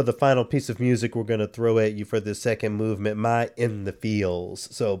 for the final piece of music we're going to throw at you for the second movement, my In the Feels.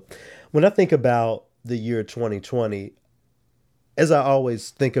 So when I think about the year 2020, as I always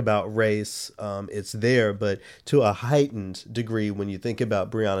think about race, it's there, but to a heightened degree when you think about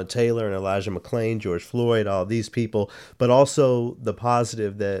Breonna Taylor and Elijah McClain, George Floyd, all these people, but also the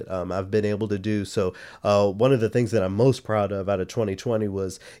positive that I've been able to do. So one of the things that I'm most proud of out of 2020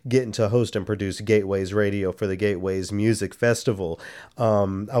 was getting to host and produce Gateways Radio for the Gateways Music Festival.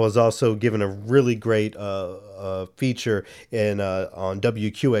 I was also given a really great feature on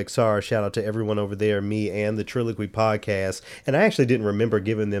WQXR. Shout out to everyone over there, me and the Triloquy podcast. And I actually didn't remember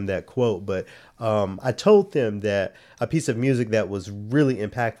giving them that quote, but I told them that a piece of music that was really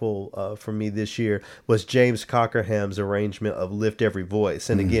impactful for me this year was James Cockerham's arrangement of Lift Every Voice.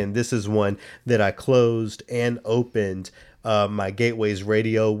 And again, this is one that I closed and opened my Gateways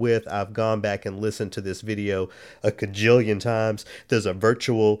Radio with. I've gone back and listened to this video a cajillion times. There's a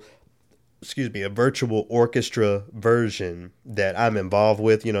virtual orchestra version that I'm involved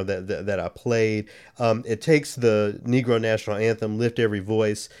with, that I played. It takes the Negro National Anthem, Lift Every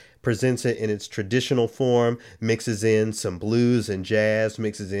Voice, presents it in its traditional form, mixes in some blues and jazz,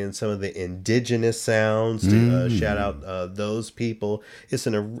 mixes in some of the indigenous sounds to shout out those people. It's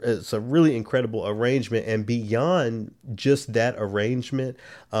a really incredible arrangement. And beyond just that arrangement,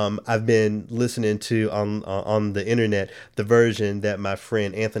 I've been listening to on the internet the version that my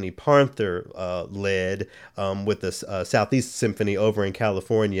friend Anthony Parther led with the Southeast Symphony over in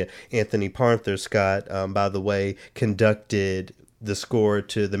California. Anthony Parther, Scott, by the way, conducted the score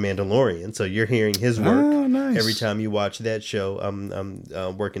to The Mandalorian. So you're hearing his work every time you watch that show. I'm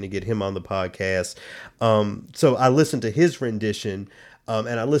working to get him on the podcast. So I listened to his rendition,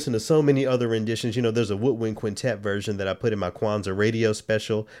 and I listened to so many other renditions. There's a Woodwind Quintet version that I put in my Kwanzaa radio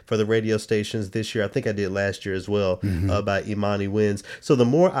special for the radio stations this year. I think I did last year as well, by Imani Winds. So the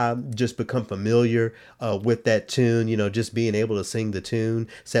more I just become familiar with that tune, just being able to sing the tune.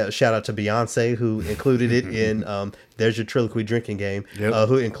 Shout out to Beyonce, who included it in There's Your Triloquy Drinking Game,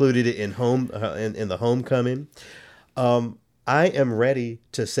 who included it in in the Homecoming. I am ready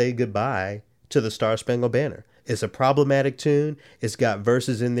to say goodbye to the Star Spangled Banner. It's a problematic tune. It's got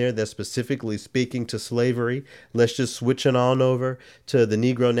verses in there that's specifically speaking to slavery. Let's just switch it on over to the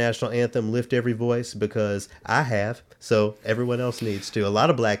Negro National Anthem, Lift Every Voice, because I have, so everyone else needs to. A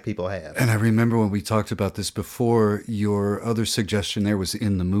lot of black people have. And I remember when we talked about this before, your other suggestion there was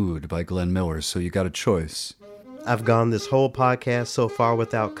In the Mood by Glenn Miller, so you got a choice. I've gone this whole podcast so far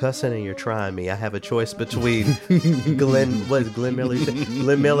without cussing, and you're trying me. I have a choice between Glenn Miller? Glenn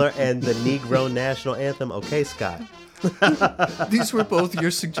Miller and the Negro National Anthem. Okay, Scott. These were both your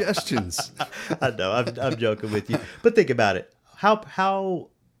suggestions. I know. I'm joking with you, but think about it. How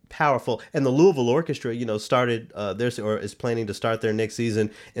powerful. And the Louisville Orchestra, started or is planning to start their next season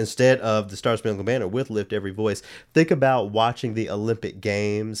instead of the Star Spangled Banner with Lift Every Voice. Think about watching the Olympic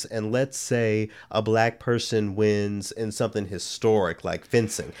Games, and let's say a black person wins in something historic like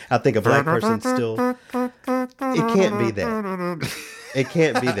fencing. I think a black person still, it can't be that. It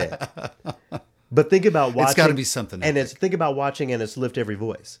can't be that. But think about watching. It's got to be something. And think about watching, and it's Lift Every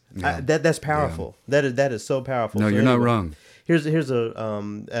Voice. Yeah. That's powerful. Yeah. That is so powerful. No, so you're not wrong. Here's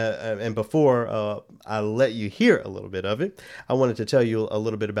and before I let you hear a little bit of it, I wanted to tell you a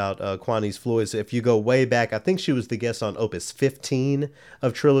little bit about Quanice Floyd. So if you go way back, I think she was the guest on Opus 15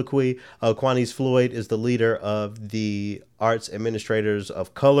 of Triloquy. Quanice Floyd is the leader of the Arts Administrators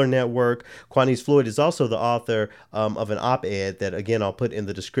of Color Network. Quanice Floyd is also the author of an op-ed that, again, I'll put in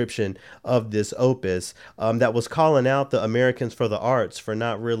the description of this opus, that was calling out the Americans for the Arts for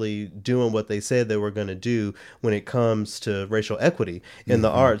not really doing what they said they were going to do when it comes to racial equity in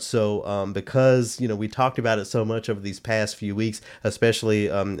the arts. So because, we talked about it so much over these past few weeks, especially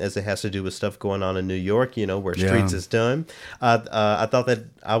as it has to do with stuff going on in New York, where Streets is done, I thought that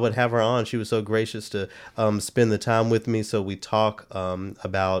I would have her on. She was so gracious to spend the time with me. So we talk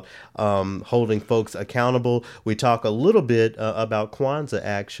about holding folks accountable. We talk a little bit about Kwanzaa,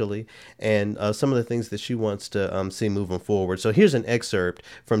 actually, and some of the things that she wants to see moving forward. So here's an excerpt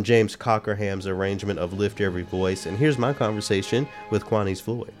from James Cockerham's arrangement of Lift Every Voice. And here's my conversation with Quanice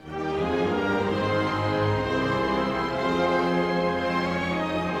Floyd.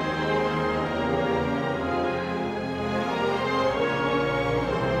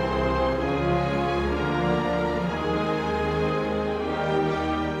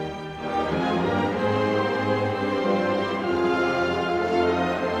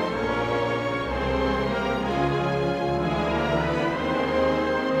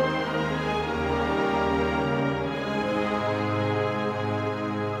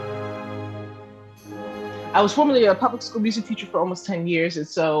 I was formerly a public school music teacher for almost 10 years. And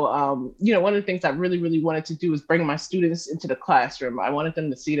so, one of the things I really, really wanted to do was bring my students into the classroom. I wanted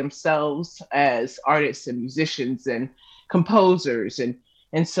them to see themselves as artists and musicians and composers. And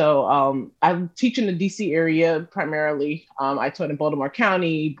so I teach in the DC area primarily. I taught in Baltimore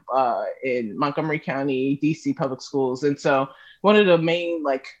County, in Montgomery County, DC public schools. And so one of the main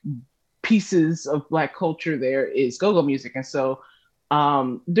pieces of Black culture there is go-go music. And so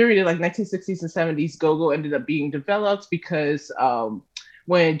during the 1960s and 70s, go-go ended up being developed because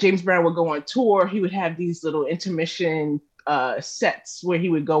when James Brown would go on tour, he would have these little intermission sets where he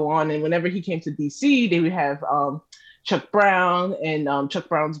would go on. And whenever he came to DC, they would have Chuck Brown and Chuck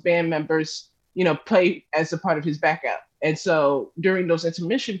Brown's band members, play as a part of his backup. And so during those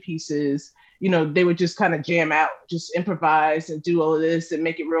intermission pieces, they would just kind of jam out, just improvise and do all of this and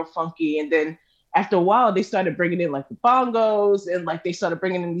make it real funky. And then after a while, they started bringing in the bongos and they started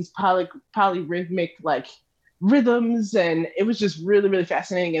bringing in these polyrhythmic rhythms. And it was just really, really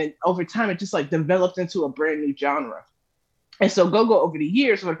fascinating. And over time, it just developed into a brand new genre. And so go-go over the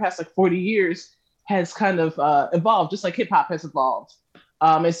years, over the past 40 years, has kind of evolved, just like hip hop has evolved.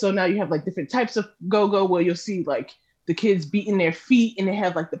 And so now you have different types of go-go where you'll see the kids beating their feet, and they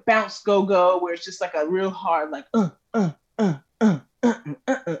have the bounce go-go where it's just a real hard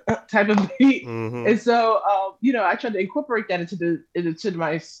type of beat. Mm-hmm. And so I tried to incorporate that into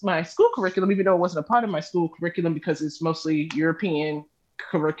my school curriculum, even though it wasn't a part of my school curriculum because it's mostly European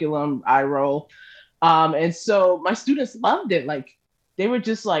curriculum, I roll. And so my students loved it. They were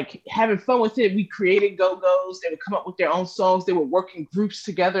just having fun with it. We created go-go's. They would come up with their own songs. They would work in groups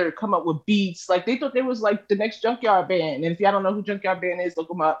together to come up with beats. They thought they was the next Junkyard Band. And if y'all don't know who Junkyard Band is, look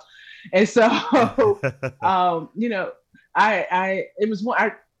them up. And so, I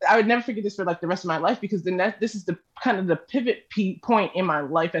would never forget this for the rest of my life, because this is the kind of the pivot point in my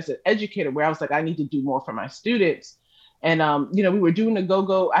life as an educator where I was I need to do more for my students. And, we were doing the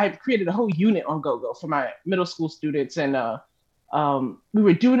go-go. I had created a whole unit on go-go for my middle school students. And we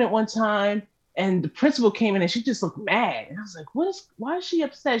were doing it one time, and the principal came in and she just looked mad. And I was why is she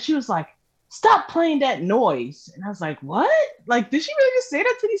upset? She was stop playing that noise. And I was what? Did she really just say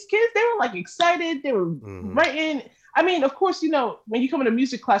that to these kids? They were excited. They were writing. I mean, of course, when you come in a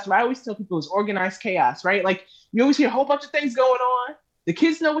music classroom, I always tell people it's organized chaos, right? You always hear a whole bunch of things going on. The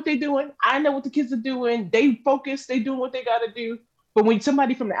kids know what they're doing. I know what the kids are doing. They focus. They doing what they got to do. But when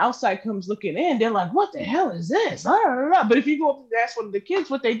somebody from the outside comes looking in, they're what the hell is this? But if you go up and ask one of the kids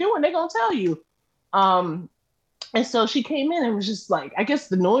what they're doing, they're going to tell you. And so she came in and was just I guess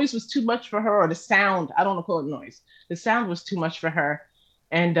the noise was too much for her, or the sound. I don't want to call it noise. The sound was too much for her.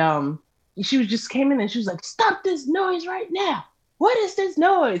 And she was just came in and she was stop this noise right now. What is this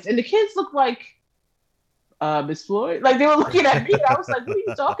noise? And the kids looked Miss Floyd. Like they were looking at me. I was like, what are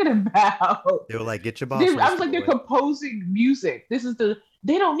you talking about? They were like, get your boss. I was like, they're composing music.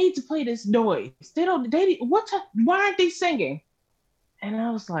 They don't need to play this noise. Why aren't they singing? And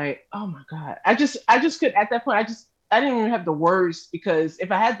I was like, oh my God. I just could, at that point, I didn't even have the words, because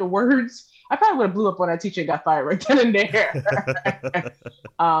if I had the words, I probably would have blew up on that teacher and got fired right then and there.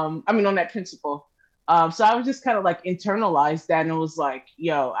 On that principal. So I was just kind of like internalized that and was like,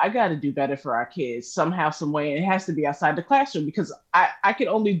 yo, I got to do better for our kids somehow, some way. And it has to be outside the classroom, because I can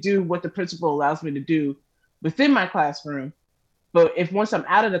only do what the principal allows me to do within my classroom. But if once I'm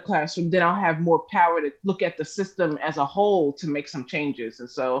out of the classroom, then I'll have more power to look at the system as a whole to make some changes. And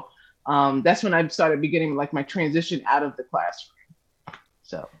so that's when I started beginning like my transition out of the classroom.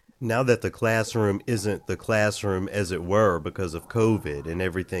 So now that the classroom isn't the classroom as it were because of COVID and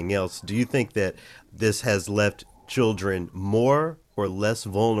everything else, do you think that this has left children more or less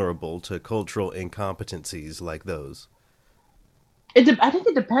vulnerable to cultural incompetencies like those? I think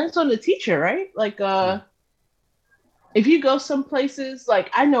it depends on the teacher, right? Like, if you go some places,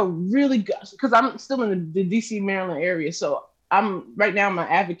 like I know really good, because I'm still in the DC, Maryland area. So right now I'm an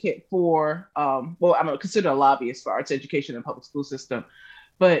advocate for, I'm considered a lobbyist for arts education and public school system.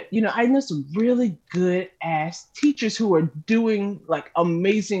 But, I know some really good ass teachers who are doing like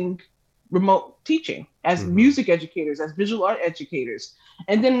amazing remote teaching as music educators, as visual art educators.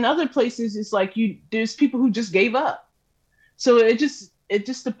 And then in other places, it's like there's people who just gave up. So it just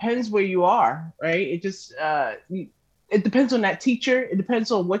depends where you are, right? It just, it depends on that teacher. It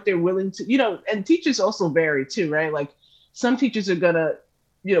depends on what they're willing to, and teachers also vary too, right? Like some teachers are gonna,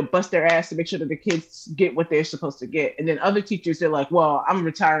 bust their ass to make sure that the kids get what they're supposed to get. And then other teachers, they're like, well, I'm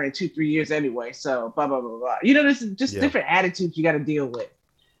retiring in 2-3 years anyway. So blah, blah, blah, blah. There's just different attitudes you got to deal with.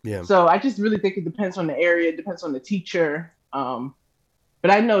 Yeah. So I just really think it depends on the area. It depends on the teacher. But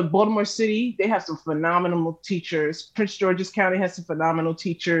I know Baltimore City, they have some phenomenal teachers. Prince George's County has some phenomenal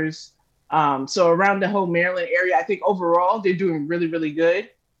teachers. So around the whole Maryland area, I think overall they're doing really, really good.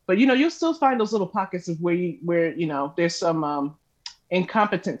 But, you'll still find those little pockets of where there's some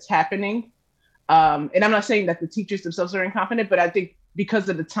incompetence happening. And I'm not saying that the teachers themselves are incompetent, but I think because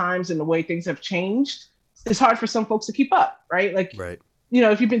of the times and the way things have changed, it's hard for some folks to keep up, right? Like, right.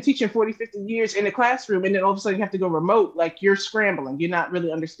 If you've been teaching 40, 50 years in the classroom and then all of a sudden you have to go remote, like you're scrambling. You're not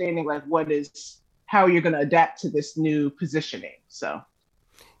really understanding like how you're going to adapt to this new positioning. So.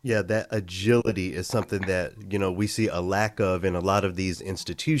 Yeah, that agility is something that, we see a lack of in a lot of these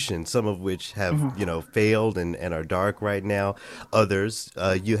institutions, some of which have, failed and are dark right now. Others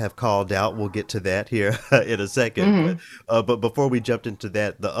you have called out. We'll get to that here in a second. But before we jumped into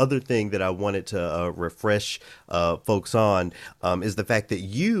that, the other thing that I wanted to refresh folks on is the fact that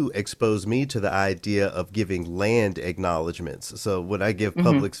you exposed me to the idea of giving land acknowledgments. So when I give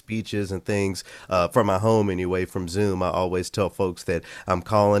public speeches and things from my home anyway, from Zoom, I always tell folks that I'm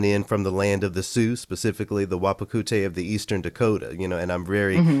calling in from the land of the Sioux, specifically the Wapakute of the Eastern Dakota, and I'm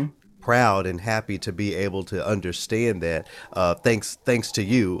very proud and happy to be able to understand that. Thanks to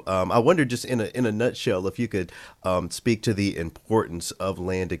you. I wonder, just in a nutshell, if you could speak to the importance of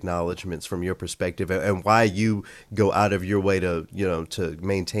land acknowledgments from your perspective and why you go out of your way to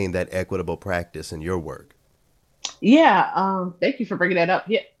maintain that equitable practice in your work. Yeah, thank you for bringing that up.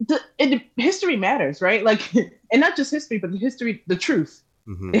 Yeah, history matters, right? Like, and not just history, but the truth.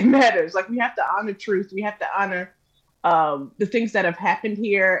 It matters. Like, we have to honor truth. We have to honor the things that have happened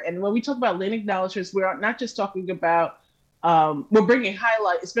here. And when we talk about land acknowledgements, we're not just talking about, we're bringing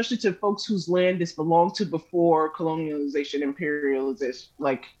highlight, especially to folks whose land this belonged to before colonialization, imperialism,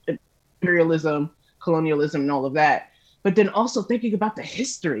 colonialism, and all of that. But then also thinking about the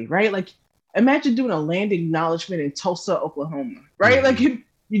history, right? Like, imagine doing a land acknowledgement in Tulsa, Oklahoma, right? Like,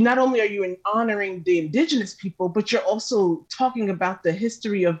 not only are you honoring the indigenous people, but you're also talking about the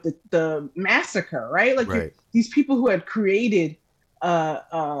history of the massacre, right? Like these people who had created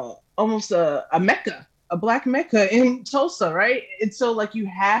almost a Mecca, a Black Mecca in Tulsa, right? And so like you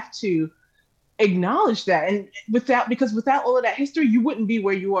have to acknowledge that, and because without all of that history, you wouldn't be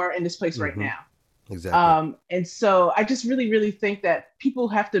where you are in this place right now. Exactly. And so I just really, really think that people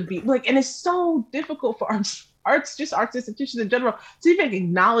have to be like, and it's so difficult for arts institutions in general to even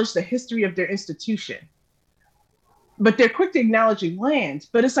acknowledge the history of their institution. But they're quick to acknowledging land,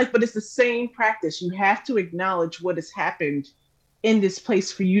 but it's the same practice. You have to acknowledge what has happened in this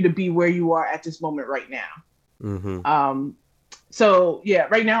place for you to be where you are at this moment right now. So yeah,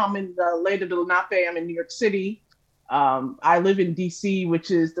 right now I'm in the land of the Lenape. I'm in New York City. I live in DC,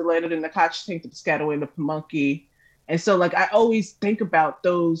 which is the land of the Nacotchtank, the Piscataway, and the Pamunkey. And so like I always think about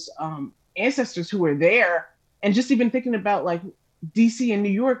those ancestors who were there, and just even thinking about like DC and New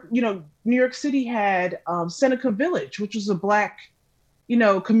York, New York City had Seneca Village, which was a Black,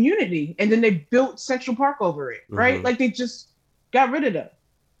 community. And then they built Central Park over it, right? Mm-hmm. Like they just got rid of them.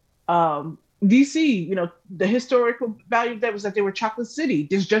 DC, the historical value of that was that they were chocolate city.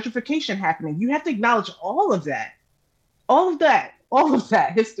 There's gentrification happening. You have to acknowledge all of that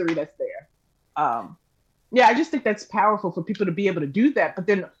history that's there. Yeah, I just think that's powerful for people to be able to do that. But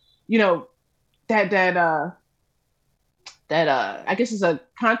then, that I guess is a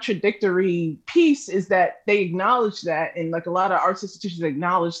contradictory piece is that they acknowledge that, and like a lot of arts institutions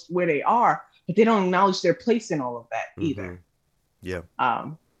acknowledge where they are, but they don't acknowledge their place in all of that either. Yeah.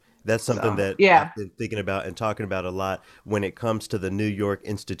 Um, That's something So, that yeah. I've been thinking about and talking about a lot when it comes to the New York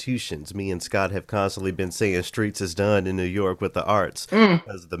institutions. Me and Scott have constantly been saying streets is done in New York with the arts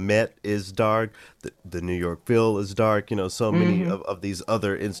because the Met is dark, the New York Phil is dark, so many of these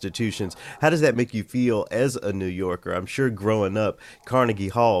other institutions. How does that make you feel as a New Yorker? I'm sure growing up, Carnegie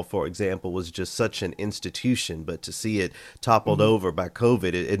Hall, for example, was just such an institution, but to see it toppled over by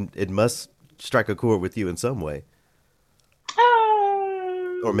COVID, it must strike a chord with you in some way.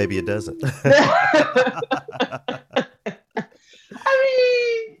 Or maybe it doesn't. I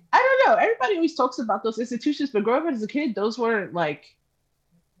don't know. Everybody always talks about those institutions, but growing up as a kid, those weren't like,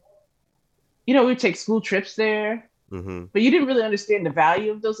 we'd take school trips there, Hmm. but you didn't really understand the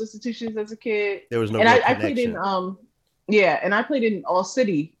value of those institutions as a kid. There was no And real I played in, connection. and I played in All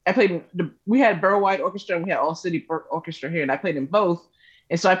City. We had Borough-wide Orchestra and we had All City Orchestra here, and I played in both.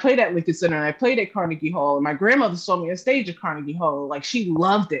 And so I played at Lincoln Center and I played at Carnegie Hall. And my grandmother saw me on stage at Carnegie Hall. Like, she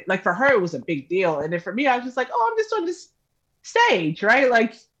loved it. Like, for her, it was a big deal. And then for me, I was just like, oh, I'm just on this stage, right?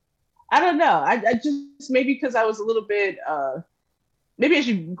 Like, I don't know. I just, maybe because I was a little bit, maybe as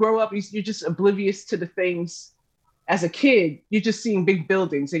you grow up, you're just oblivious to the things. As a kid, you're just seeing big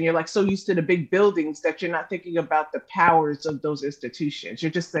buildings and you're like so used to the big buildings that you're not thinking about the powers of those institutions. You're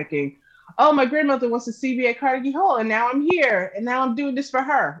just thinking, oh, my grandmother wants to see me at Carnegie Hall, and now I'm here, and now I'm doing this for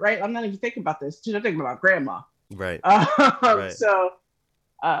her, right? I'm not even thinking about this. I'm thinking about grandma. Right. Right. So,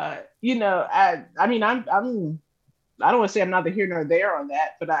 I mean, I don't want to say I'm neither here nor there on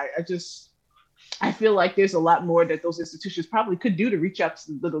that, but I feel like there's a lot more that those institutions probably could do to reach out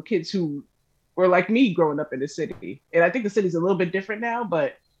to little kids who were like me growing up in the city. And I think the city's a little bit different now,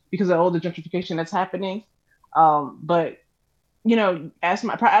 but because of all the gentrification that's happening. But ask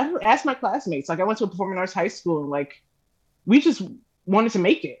my classmates. Like, I went to a performing arts high school, and like we just wanted to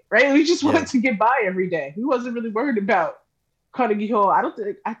make it, right? We just wanted to get by every day. We wasn't really worried about Carnegie Hall.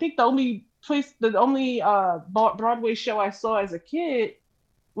 I think the only Broadway show I saw as a kid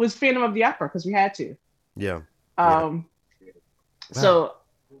was Phantom of the Opera because we had to. Yeah. So,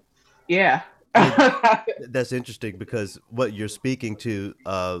 yeah. That's interesting because what you're speaking to,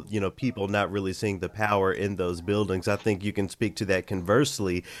 people not really seeing the power in those buildings. I think you can speak to that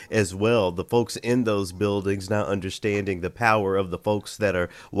conversely as well. The folks in those buildings not understanding the power of the folks that are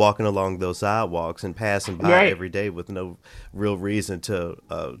walking along those sidewalks and passing by every day with no real reason to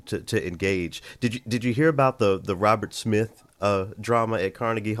engage. Did you hear about the Robert Smith drama at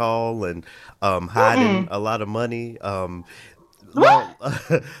Carnegie Hall and hiding a lot of money?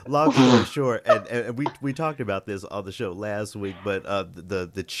 Long story short, and we talked about this on the show last week, but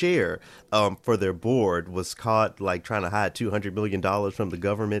the chair for their board was caught like trying to hide $200 million from the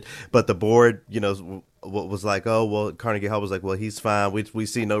government, but the board, was like, oh well, Carnegie Hall was like, well, he's fine. We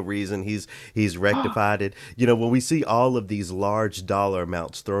see no reason. He's rectified it. When we see all of these large dollar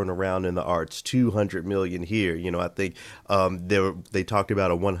amounts thrown around in the arts, 200 million here. I think they talked about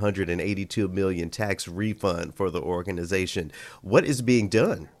a 182 million tax refund for the organization. What is being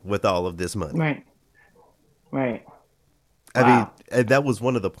done with all of this money? Right. I mean, and that was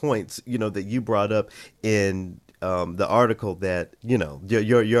one of the points, that you brought up in the article that,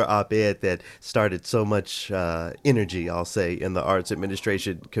 your op-ed that started so much energy, I'll say, in the arts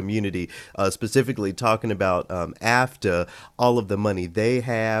administration community, specifically talking about AFTA, all of the money they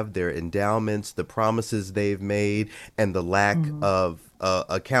have, their endowments, the promises they've made, and the lack of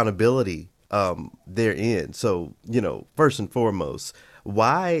accountability therein. So, first and foremost,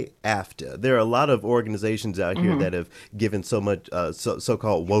 why AFTA? There are a lot of organizations out here that have given so much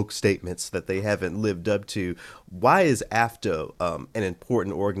so-called woke statements that they haven't lived up to. Why is AFTA an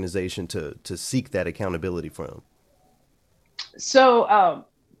important organization to seek that accountability from? So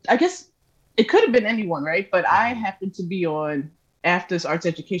I guess it could have been anyone, right? But I happen to be on AFTA's Arts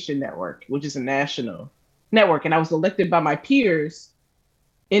Education Network, which is a national network, and I was elected by my peers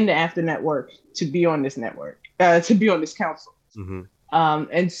in the AFTA network to be on this network, to be on this council. Mm-hmm.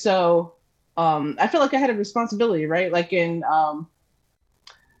 And so I feel like I had a responsibility, right? Like in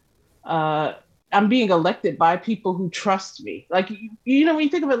I'm being elected by people who trust me. Like, you know, when you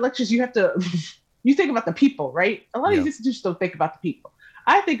think of elections, you have to, you think about the people, right? A lot of these institutions don't think about the people.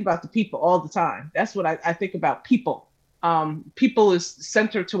 I think about the people all the time. That's what I think about people. People is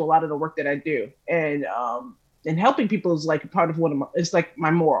centered to a lot of the work that I do. And helping people is like part of it's like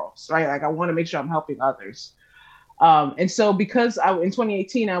my morals, right? Like I want to make sure I'm helping others. And so because in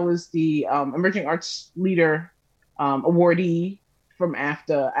 2018, I was the Emerging Arts Leader awardee from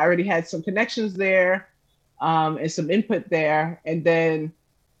AFTA. I already had some connections there and some input there. And then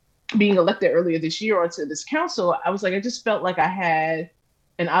being elected earlier this year onto this council, I was like, I just felt like I had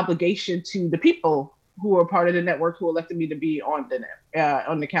an obligation to the people who are part of the network who elected me to be on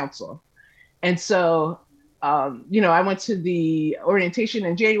the council. And so, you know, I went to the orientation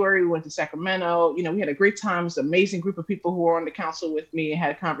in January. We went to Sacramento. You know, we had a great time. It was an amazing group of people who were on the council with me and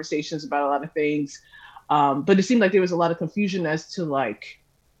had conversations about a lot of things. But it seemed like there was a lot of confusion as to like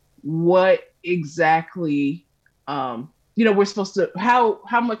what exactly, you know, we're supposed to,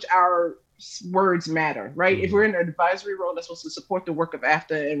 how much our words matter, right? Mm-hmm. If we're in an advisory role that's supposed to support the work of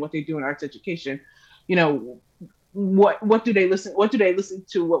AFTA and what they do in arts education, you know, what do they listen? What do they listen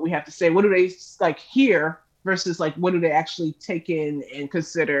to? What we have to say? What do they like hear versus like what do they actually take in and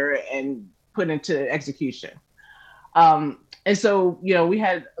consider and put into execution? And so, you know, we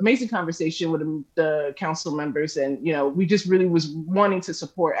had amazing conversation with the council members, and, you know, we just really was wanting to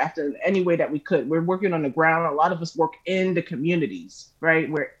support AFTA any way that we could. We're working on the ground. A lot of us work in the communities, right?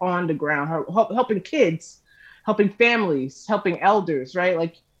 We're on the ground, helping kids, helping families, helping elders, right?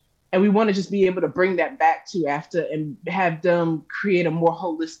 Like, and we want to just be able to bring that back to AFTA and have them create a more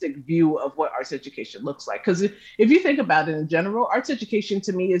holistic view of what arts education looks like. Because if you think about it in general, arts education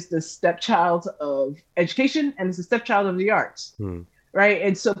to me is the stepchild of education and it's the stepchild of the arts, right?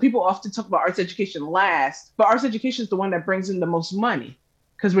 And so people often talk about arts education last, but arts education is the one that brings in the most money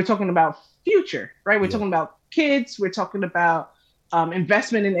because we're talking about future, right? We're talking about kids, we're talking about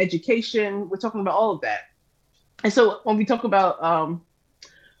investment in education, we're talking about all of that. And so when we talk about,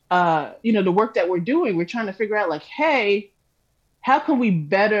 you know, the work that we're doing, we're trying to figure out like, hey, how can we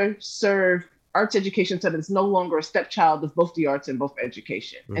better serve arts education so that it's no longer a stepchild of both the arts and both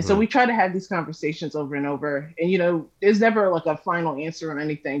education? Mm-hmm. And so we try to have these conversations over and over. And, you know, there's never like a final answer on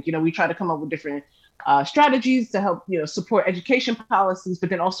anything. You know, we try to come up with different strategies to help, you know, support education policies, but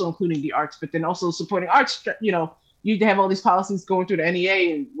then also including the arts, but then also supporting arts, you know, you have all these policies going through the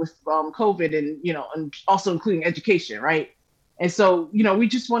NEA and with COVID and, you know, and also including education, right? And so, you know, we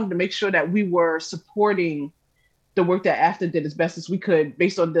just wanted to make sure that we were supporting the work that AFTA did as best as we could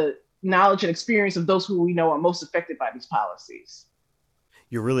based on the knowledge and experience of those who we know are most affected by these policies.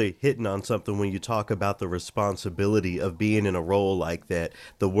 You're really hitting on something when you talk about the responsibility of being in a role like that.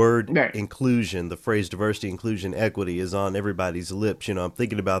 The word inclusion, the phrase diversity, inclusion, equity is on everybody's lips. You know, I'm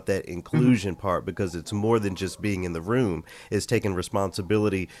thinking about that inclusion part because it's more than just being in the room. It's taking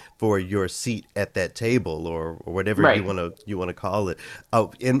responsibility for your seat at that table or whatever you want to call it.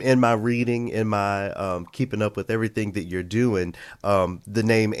 In my reading, in my keeping up with everything that you're doing, the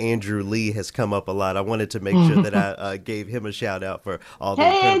name Andrew Lee has come up a lot. I wanted to make sure that I gave him a shout out for all the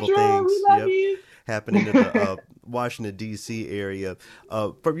incredible things happening in the Washington, D.C. area.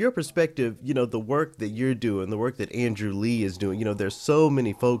 From your perspective, you know, the work that you're doing, the work that Andrew Lee is doing, you know, there's so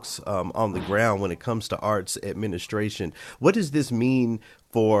many folks on the ground when it comes to arts administration. What does this mean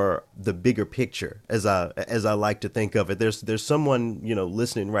for the bigger picture, as I like to think of it? There's someone, you know,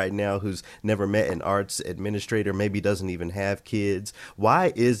 listening right now who's never met an arts administrator, maybe doesn't even have kids.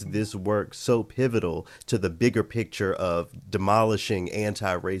 Why is this work so pivotal to the bigger picture of demolishing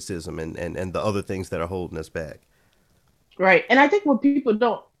anti-racism and the other things that are holding us back? Right. And I think what people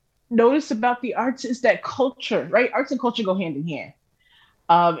don't notice about the arts is that culture, right? Arts and culture go hand in hand.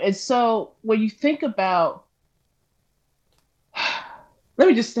 And so when you think about, let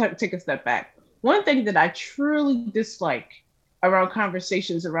me just take a step back. One thing that I truly dislike around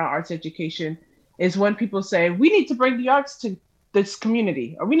conversations around arts education is when people say, we need to bring the arts to this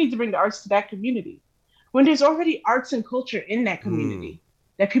community, or we need to bring the arts to that community, when there's already arts and culture in that community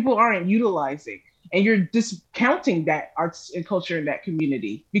that people aren't utilizing. And you're discounting that arts and culture in that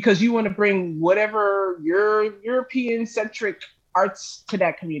community because you want to bring whatever your European-centric arts to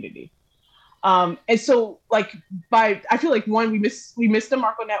that community. And so, like, I feel like one, we miss the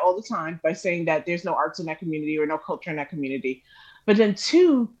mark on that all the time by saying that there's no arts in that community or no culture in that community. But then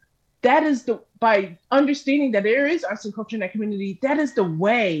two, that is by understanding that there is arts and culture in that community, that is the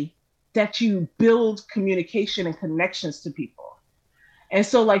way that you build communication and connections to people. And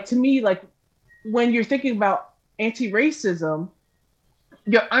so, like, to me, like, when you're thinking about anti-racism,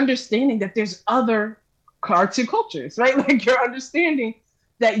 you're understanding that there's other arts and cultures, right? Like, you're understanding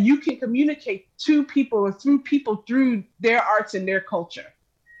that you can communicate to people or through people through their arts and their culture.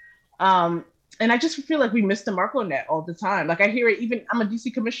 And I just feel like we miss the mark on that all the time. Like I hear it, even I'm a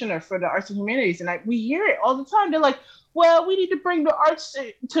DC commissioner for the arts and humanities, and we hear it all the time. They're like, well, we need to bring the arts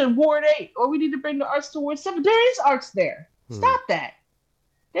to Ward 8, or we need to bring the arts to Ward 7. There is arts there. Stop that.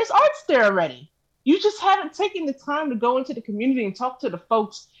 There's arts there already. You just haven't taken the time to go into the community and talk to the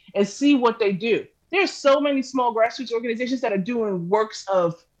folks and see what they do. There's so many small grassroots organizations that are doing works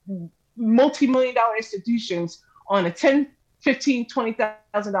of multi-million-dollar institutions on a $10,000, $15,000,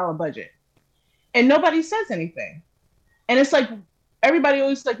 $20,000 budget. And nobody says anything. And it's like, everybody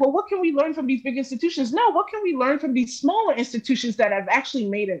always like, well, what can we learn from these big institutions? No, what can we learn from these smaller institutions that have actually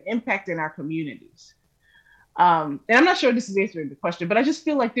made an impact in our communities? And I'm not sure this is answering the question, but I just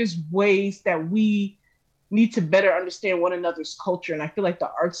feel like there's ways that we need to better understand one another's culture. And I feel like the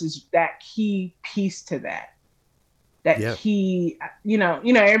arts is that key piece to that. Key,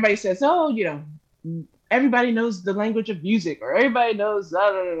 everybody says, oh, everybody knows the language of music, or everybody knows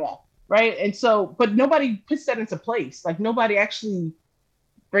blah, blah, blah, blah, right? And so, but nobody puts that into place. Like nobody actually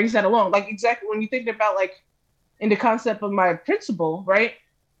brings that along. Like exactly when you think about like in the concept of my principal, right?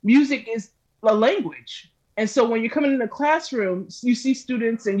 Music is a language. And so when you're coming in the classroom, you see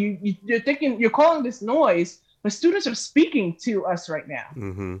students and you're thinking, you're calling this noise, but students are speaking to us right now.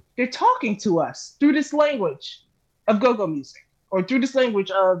 Mm-hmm. They're talking to us through this language of go-go music, or through this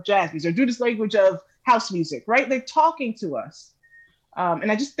language of jazz music, or through this language of house music, right? They're talking to us.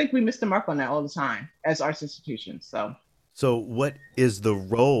 And I just think we miss the mark on that all the time as arts institutions. So what is the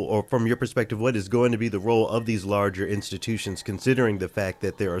role, or from your perspective, what is going to be the role of these larger institutions, considering the fact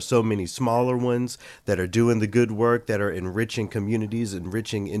that there are so many smaller ones that are doing the good work, that are enriching communities,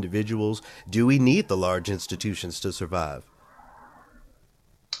 enriching individuals? Do we need the large institutions to survive?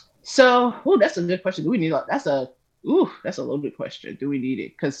 So, that's a good question. Do we need that's a loaded question. Do we need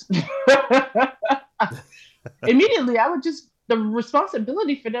it? Because immediately I would the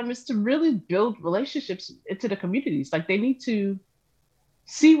responsibility for them is to really build relationships into the communities. Like they need to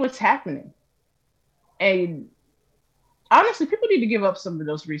see what's happening. And honestly, people need to give up some of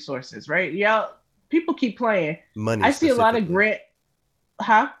those resources, right? Yeah, people keep playing. I see a lot of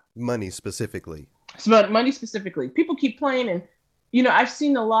Money specifically. Money specifically. People keep playing, and I've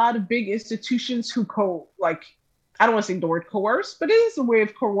seen a lot of big institutions who I don't want to say the word coerce, but it is a way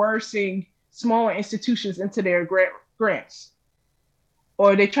of coercing smaller institutions into their grants.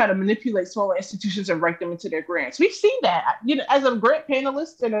 Or they try to manipulate smaller institutions and write them into their grants. We've seen that. As a grant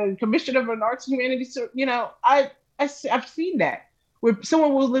panelist and a commissioner of an arts and humanities, I've seen that. Where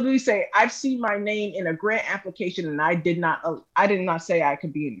someone will literally say, "I've seen my name in a grant application, and I did not say I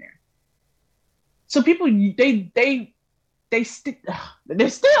could be in there." So people, they're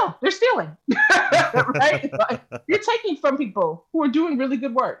stealing, right? Like, you're taking from people who are doing really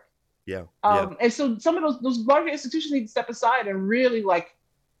good work. Yeah. And so some of those larger institutions need to step aside and really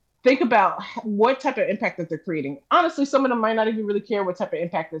think about what type of impact that they're creating. Honestly, some of them might not even really care what type of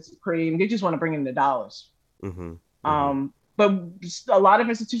impact that's creating. They just want to bring in the dollars. Mm-hmm. But a lot of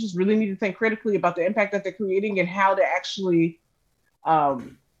institutions really need to think critically about the impact that they're creating and how to actually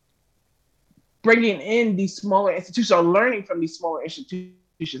bringing in these smaller institutions, or learning from these smaller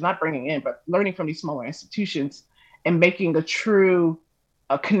institutions, not bringing in, but learning from these smaller institutions and making a true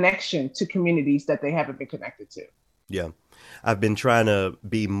connection to communities that they haven't been connected to. Yeah. I've been trying to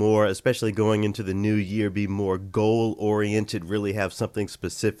be more, especially going into the new year, be more goal oriented, really have something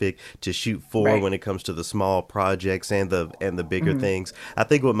specific to shoot for when it comes to the small projects and the bigger things. I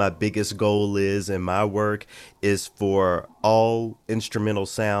think what my biggest goal is in my work is for all instrumental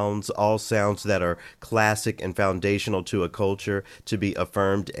sounds, all sounds that are classic and foundational to a culture, to be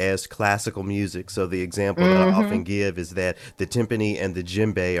affirmed as classical music. So the example that I often give is that the timpani and the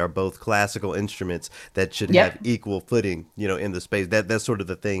djembe are both classical instruments that should have equal footing, in the space. That's sort of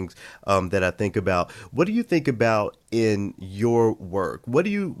the things that I think about. What do you think about in your work? What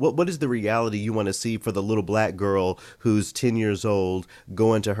is the reality you want to see for the little black girl who's 10 years old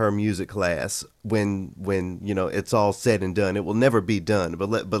going to her music class when it's all said and done? It will never be done, but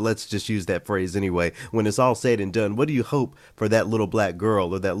let's just use that phrase anyway. When it's all said and done, what do you hope for that little black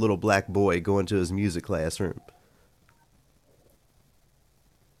girl or that little black boy going to his music classroom?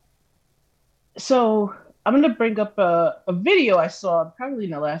 So I'm going to bring up a video I saw probably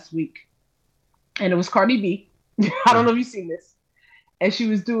in the last week, and it was Cardi B. I don't know if you've seen this. And she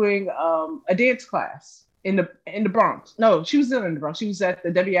was doing a dance class in the Bronx. No, she was not in the Bronx. She was at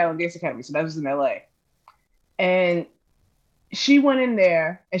the Debbie Allen Dance Academy, so that was in LA. And she went in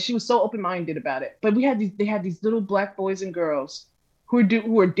there, and she was so open-minded about it. But they had these little black boys and girls who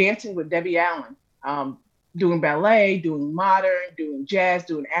were dancing with Debbie Allen doing ballet, doing modern, doing jazz,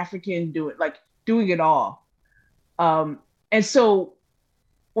 doing African, doing it all. And so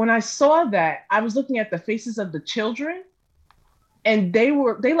when I saw that, I was looking at the faces of the children, and they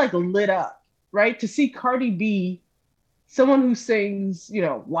like lit up, right? To see Cardi B, someone who sings,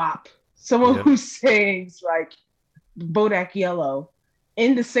 WAP, someone Yep. who sings like Bodak Yellow,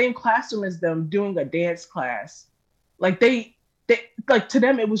 in the same classroom as them doing a dance class. Like they like, to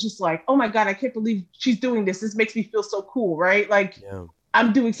them it was just like, oh my God, I can't believe she's doing this. This makes me feel so cool, right? Like Yeah.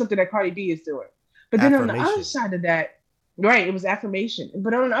 I'm doing something that Cardi B is doing. But then on the other Affirmation. side of that, right, it was affirmation.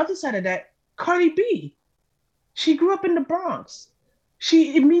 But on the other side of that, Cardi B, she grew up in the Bronx.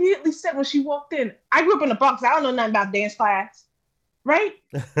 She immediately said when she walked in, I grew up in the Bronx. I don't know nothing about dance class, right?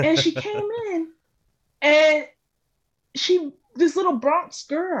 And she came in, and this little Bronx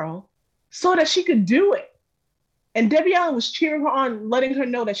girl, saw that she could do it. And Debbie Allen was cheering her on, letting her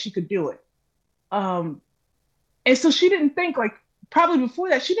know that she could do it. And so she didn't think, like, probably before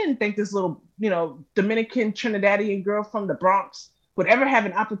that, she didn't think this little, Dominican Trinidadian girl from the Bronx would ever have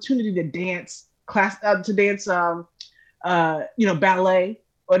an opportunity to dance ballet,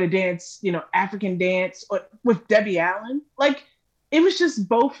 or to dance, African dance, or with Debbie Allen. Like, it was just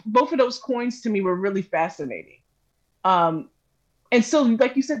both of those coins to me were really fascinating. And so,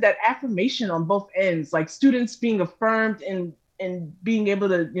 like you said, that affirmation on both ends, like students being affirmed and being able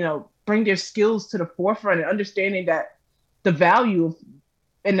to, bring their skills to the forefront and understanding that the value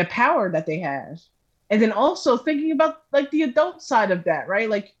and the power that they have. And then also thinking about like the adult side of that, right?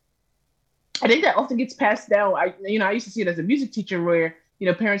 Like, I think that often gets passed down. I used to see it as a music teacher where,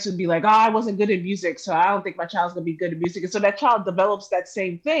 parents would be like, oh, I wasn't good at music, so I don't think my child's gonna be good at music. And so that child develops that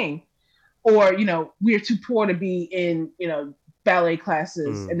same thing. Or, we're too poor to be in, ballet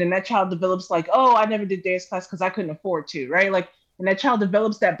classes. And then that child develops like, oh, I never did dance class because I couldn't afford to, right? Like, and that child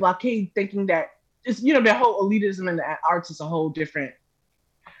develops that blockade thinking that it's, the whole elitism in the arts is a whole different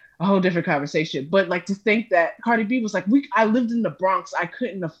conversation. But like, to think that Cardi B was like, I lived in the Bronx, I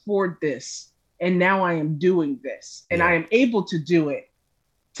couldn't afford this, and now I am doing this, and I am able to do it.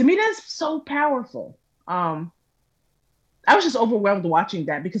 To me, that's so powerful. I was just overwhelmed watching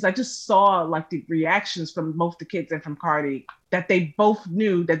that, because I just saw like the reactions from both the kids and from Cardi, that they both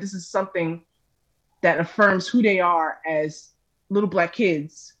knew that this is something that affirms who they are as little Black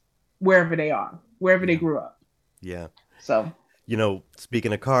kids, wherever they are, wherever they grew up. Yeah. So,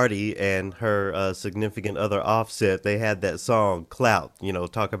 speaking of Cardi and her significant other Offset, they had that song Clout,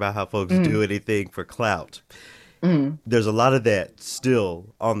 talk about how folks do anything for clout. There's a lot of that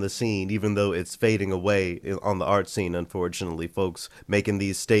still on the scene, even though it's fading away on the art scene, unfortunately. Folks making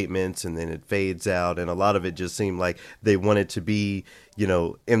these statements and then it fades out, and a lot of it just seemed like they wanted to be,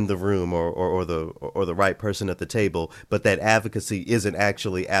 in the room or the right person at the table, but that advocacy isn't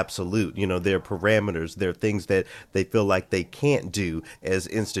actually absolute. There are parameters, there are things that they feel like they can't do as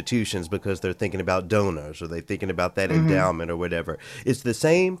institutions because they're thinking about donors, or they're thinking about that endowment or whatever. It's the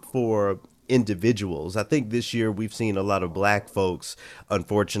same for individuals. I think this year we've seen a lot of Black folks,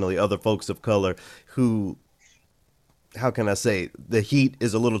 unfortunately, other folks of color, who, how can I say, the heat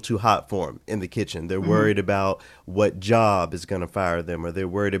is a little too hot for them in the kitchen. They're worried about what job is going to fire them, or they're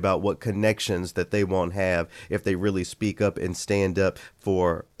worried about what connections that they won't have if they really speak up and stand up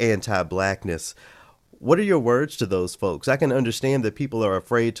for anti-Blackness. What are your words to those folks? I can understand that people are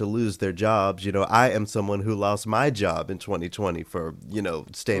afraid to lose their jobs. I am someone who lost my job in 2020 for,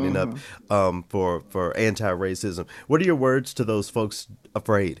 standing up for anti-racism. What are your words to those folks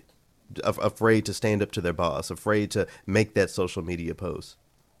afraid to stand up to their boss, afraid to make that social media post?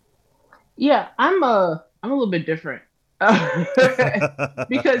 Yeah, I'm a little bit different.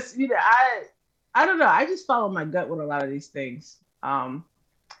 Because, I don't know. I just follow my gut with a lot of these things.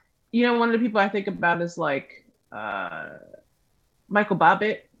 One of the people I think about is like Michael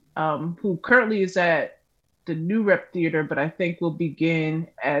Bobbitt, who currently is at the New Rep Theater, but I think will begin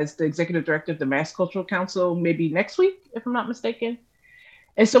as the executive director of the Mass Cultural Council maybe next week, if I'm not mistaken.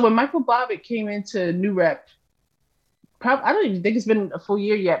 And so when Michael Bobbitt came into New Rep, I don't even think it's been a full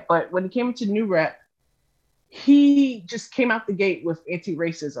year yet, but when he came into New Rep, he just came out the gate with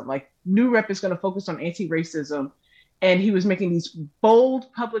anti-racism. Like, New Rep is going to focus on anti-racism. And he was making these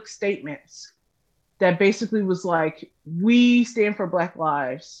bold public statements that basically was like, we stand for Black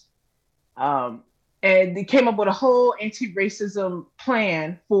lives. And they came up with a whole anti-racism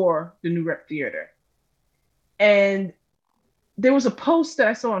plan for the New Rep Theater. And there was a post that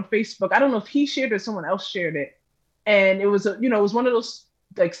I saw on Facebook. I don't know if he shared it or someone else shared it. And it was, it was one of those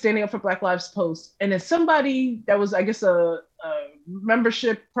like standing up for Black lives posts. And then somebody that was, I guess, a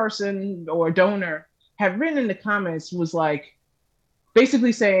membership person or a donor had written in the comments, was like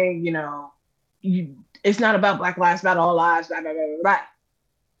basically saying, It's not about Black Lives Matter, all lives, blah, blah, blah, blah, blah.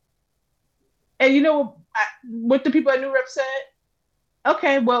 And you know what the people at New Rep said?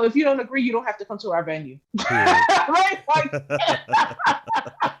 Okay, well, if you don't agree, you don't have to come to our venue. Right? Like,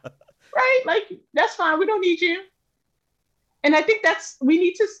 right? Like, that's fine. We don't need you. And I think we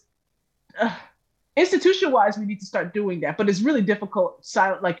need to, institution-wise, we need to start doing that. But it's really difficult,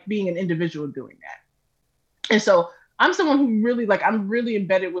 like being an individual doing that. And so I'm someone who really, like, I'm really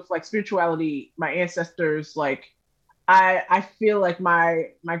embedded with like spirituality, my ancestors, like, I feel like my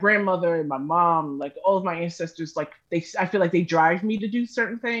grandmother and my mom, like all of my ancestors, like I feel like they drive me to do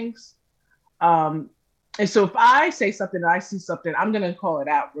certain things. And so if I say something and I see something, I'm going to call it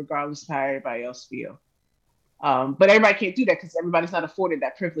out regardless of how everybody else feel. But everybody can't do that because everybody's not afforded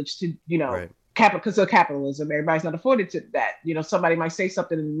that privilege to, you know, Right. because of capitalism. Everybody's not afforded to that. You know, somebody might say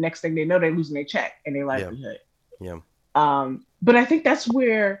something and the next thing they know, they're losing their check and their livelihood. Yeah. But I think that's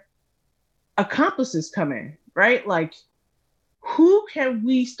where accomplices come in, right? Like, who can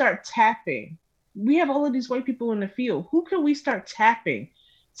we start tapping? We have all of these white people in the field. Who can we start tapping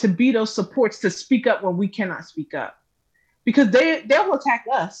to be those supports to speak up when we cannot speak up? Because they'll attack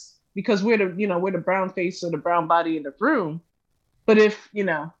us because we're the brown face or the brown body in the room. But if, you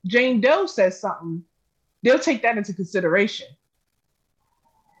know, Jane Doe says something, they'll take that into consideration.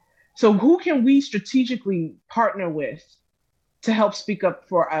 So who can we strategically partner with to help speak up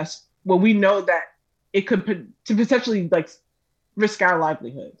for us when we know that it could to potentially like risk our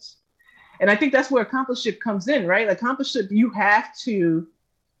livelihoods? And I think that's where accompliceship comes in, right? Accompliceship, you have to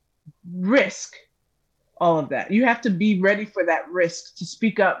risk all of that. You have to be ready for that risk to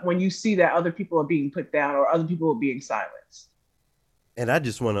speak up when you see that other people are being put down or other people are being silenced. And I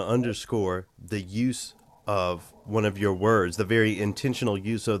just want to underscore the use of one of your words, the very intentional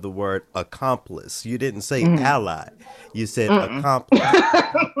use of the word accomplice. You didn't say ally. You said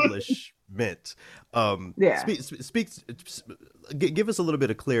accomplishment. Yeah. Give us a little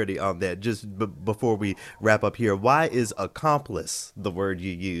bit of clarity on that just before we wrap up here. Why is accomplice the word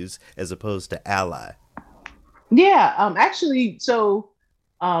you use as opposed to ally? Yeah, actually, so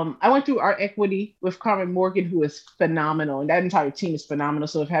I went through Art Equity with Carmen Morgan, who is phenomenal, and that entire team is phenomenal.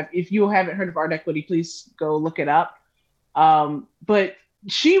 So if you haven't heard of Art Equity, please go look it up. But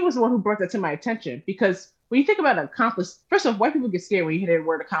she was the one who brought that to my attention, because when you think about an accomplice, first off, white people get scared when you hear the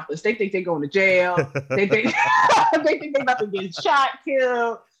word accomplice. They think they're going to jail. They think they're about to get shot,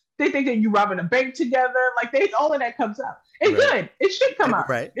 killed. They think that you robbing a bank together. Like all of that comes up. It's good. It should come up.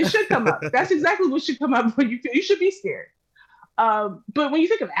 Right. It should come up. That's exactly what should come up when you should be scared. But when you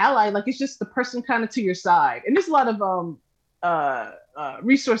think of ally, like it's just the person kind of to your side. And there's a lot of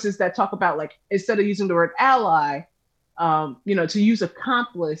resources that talk about, like, instead of using the word ally, to use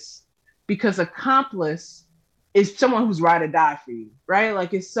accomplice, because accomplice is someone who's ride or die for you, right?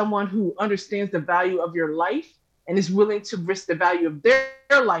 Like it's someone who understands the value of your life and is willing to risk the value of their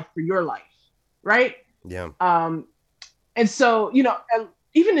life for your life, right? Yeah. And so,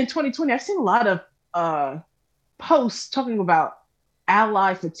 even in 2020, I've seen a lot of posts talking about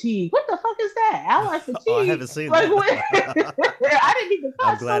ally fatigue. What the fuck is that? Ally fatigue? Oh, I haven't seen like, that. What? I didn't even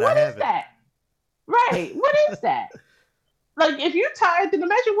I'm touch. glad So what I is haven't. that? Right. What is that? Like, if you're tired, then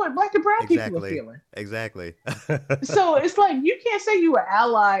imagine what Black and brown people are feeling. Exactly. So it's like, you can't say you are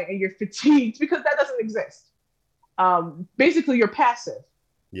ally and you're fatigued, because that doesn't exist. Basically, you're passive.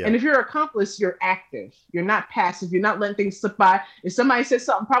 Yeah. And if you're an accomplice, you're active. You're not passive. You're not letting things slip by. If somebody says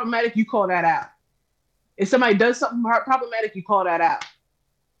something problematic, you call that out. If somebody does something problematic, you call that out.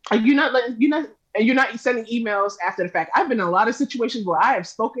 Like you're not sending emails after the fact. I've been in a lot of situations where I have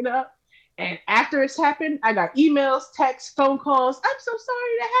spoken up, and after it's happened, I got emails, texts, phone calls. I'm so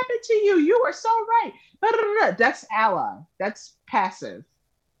sorry that happened to you. You are so right. Blah, blah, blah. That's ally. That's passive.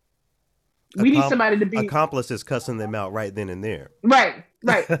 We need somebody to be accomplices cussing them out right then and there. Right.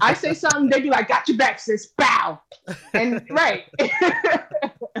 I say something, they be like, "Got your back, sis." Bow. And right.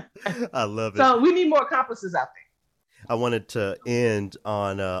 I love it. So we need more accomplices out there. I wanted to end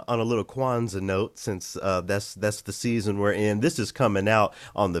on a little Kwanzaa note, since that's the season we're in. This is coming out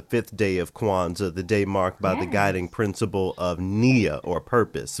on the 5th day of Kwanzaa, the day marked by the guiding principle of Nia, or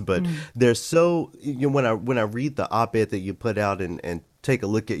purpose. But there's so, when I read the op-ed that you put out and take a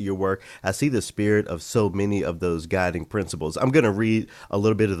look at your work, I see the spirit of so many of those guiding principles. I'm going to read a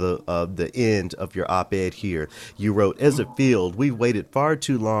little bit of the end of your op-ed here. You wrote, "As a field, we've waited far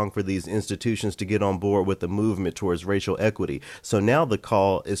too long for these institutions to get on board with the movement towards racial equity. So now the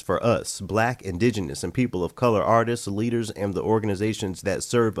call is for us, Black, Indigenous, and people of color artists, leaders, and the organizations that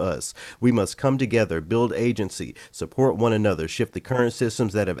serve us. We must come together, build agency, support one another, shift the current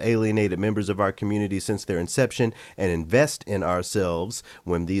systems that have alienated members of our community since their inception, and invest in ourselves themselves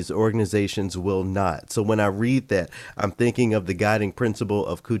when these organizations will not. So when I read that, I'm thinking of the guiding principle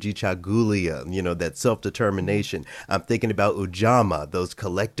of Kujichagulia, that self-determination. I'm thinking about Ujamaa, those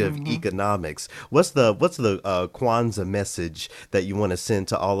collective economics. What's the Kwanzaa message that you want to send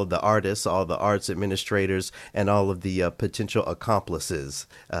to all of the artists, all the arts administrators, and all of the potential accomplices,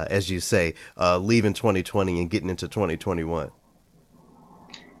 as you say, leaving 2020 and getting into 2021?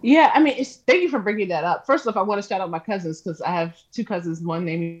 Yeah, thank you for bringing that up. First off, I want to shout out my cousins because I have two cousins, one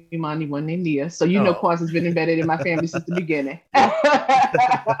named Imani, one named Nia. So Kwanzaa's been embedded in my family since the beginning.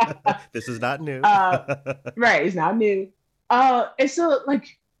 This is not new. Right, it's not new. And so,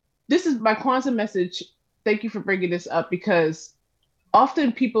 this is my Kwanzaa message. Thank you for bringing this up because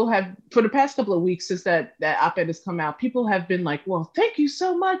often people have, for the past couple of weeks since that op-ed has come out, people have been like, well, thank you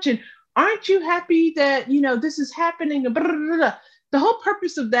so much. And aren't you happy that, this is happening? And blah, blah, blah, blah. The whole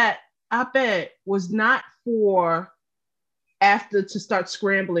purpose of that op-ed was not for AFTA to start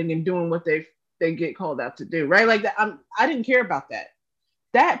scrambling and doing what they get called out to do, right? Like that, I didn't care about that.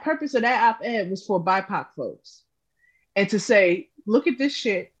 That purpose of that op-ed was for BIPOC folks. And to say, look at this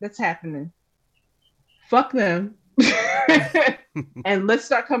shit that's happening. Fuck them. And let's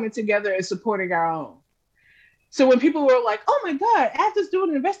start coming together and supporting our own. So when people were like, oh my God, AFTA's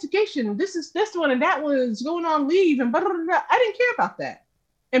doing an investigation. This one and that one is going on leave and blah, blah, blah, blah. I didn't care about that.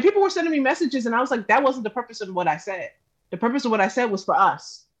 And people were sending me messages and I was like, that wasn't the purpose of what I said. The purpose of what I said was for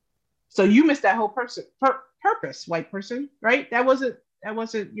us. So you missed that whole purpose, white person, right? That wasn't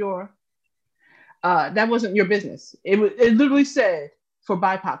your business. It literally said for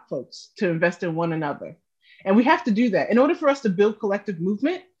BIPOC folks to invest in one another. And we have to do that. In order for us to build collective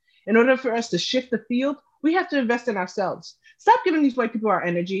movement, in order for us to shift the field, we have to invest in ourselves. Stop giving these white people our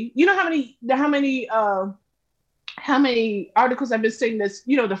energy. You know how many articles I've been saying this,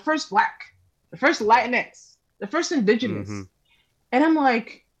 the first Black, the first Latinx, the first Indigenous. Mm-hmm. And I'm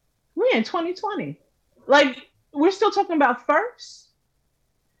like, we're in 2020. Like, we're still talking about first?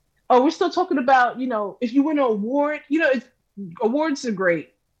 Or we're still talking about, if you win an award, awards are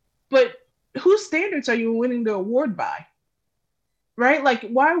great, but whose standards are you winning the award by? Right? Like,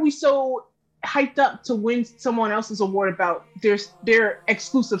 why are we so hyped up to win someone else's award about their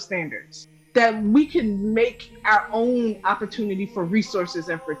exclusive standards? That we can make our own opportunity for resources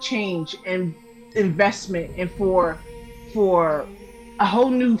and for change and investment and for a whole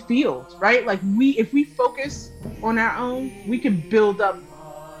new field, right? Like if we focus on our own, we can build up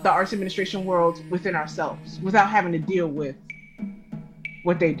the arts administration world within ourselves without having to deal with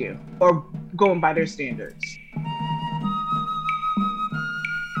what they do or going by their standards.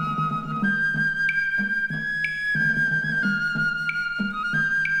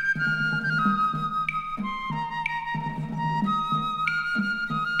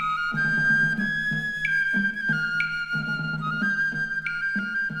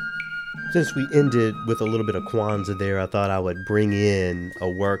 Since we ended with a little bit of Kwanzaa there, I thought I would bring in a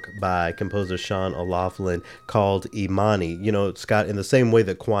work by composer Sean O'Loughlin called Imani. Scott, in the same way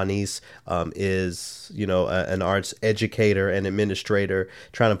that Kwanice is, an arts educator and administrator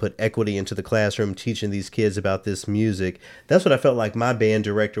trying to put equity into the classroom, teaching these kids about this music. That's what I felt like my band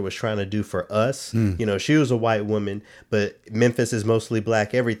director was trying to do for us. She was a white woman, but Memphis is mostly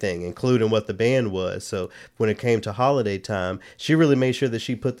Black everything, including what the band was. So when it came to holiday time, she really made sure that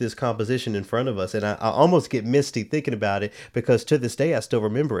she put this composition in front of us. And I almost get misty thinking about it because to this day, I still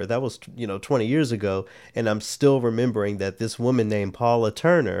remember it. That was, 20 years ago. And I'm still remembering that this woman named Paula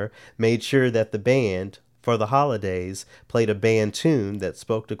Turner made sure that the band for the holidays played a band tune that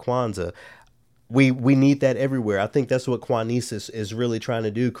spoke to Kwanzaa. We need that everywhere. I think that's what Kwanice is really trying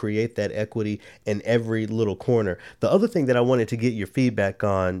to do, create that equity in every little corner. The other thing that I wanted to get your feedback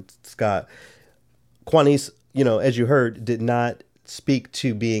on, Scott, Kwanice, as you heard, did not speak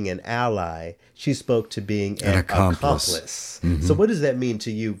to being an ally. She spoke to being an accomplice. Mm-hmm. So what does that mean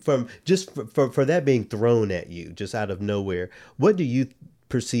to you from just for that being thrown at you just out of nowhere? What do you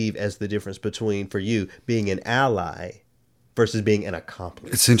perceive as the difference between, for you, being an ally versus being an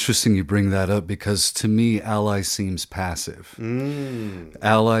accomplice? It's interesting you bring that up because to me, ally seems passive.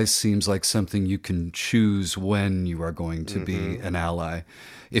 Ally seems like something you can choose when you are going to be an ally.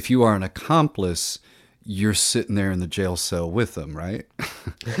 If you are an accomplice, you're sitting there in the jail cell with them, right?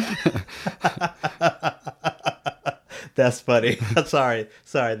 That's funny. Sorry,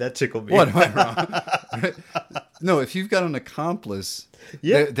 that tickled me. What, am I wrong? No, if you've got an accomplice,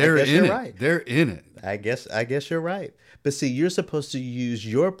 they're in it. Right. They're in it. I guess you're right. But see, you're supposed to use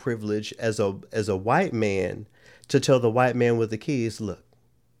your privilege as a white man to tell the white man with the keys, look,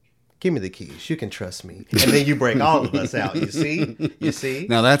 give me the keys. You can trust me. And then you break all of us out. You see?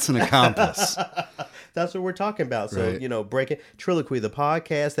 Now that's an accomplice. That's what we're talking about. So, Right. breaking Triloquy, the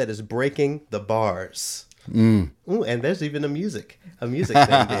podcast that is breaking the bars. Ooh, and there's even a music thing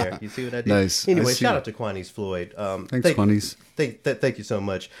there. You see what I did? Nice. Anyway, I see shout it. out to Quanies Floyd. Thanks, Quanies. Thank you so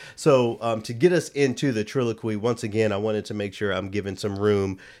much. So to get us into the Triloquy, once again, I wanted to make sure I'm giving some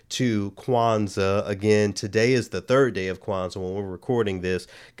room to Kwanzaa. Again, today is the third day of Kwanzaa when we're recording this,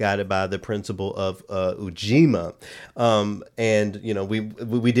 guided by the principle of Ujima. And,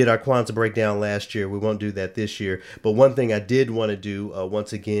 we did our Kwanzaa breakdown last year. We won't do that this year. But one thing I did want to do,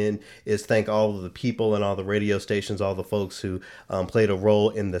 once again, is thank all of the people and all the radio stations, all the folks who played a role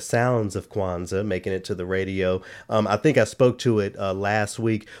in the sounds of Kwanzaa, making it to the radio. I think I spoke to it last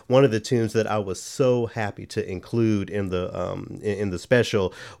week. One of the tunes that I was so happy to include in the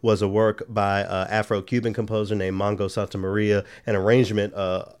special was a work by Afro-Cuban composer named Mongo Santamaria, an arrangement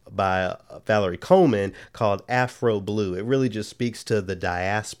by Valerie Coleman called Afro Blue. It really just speaks to the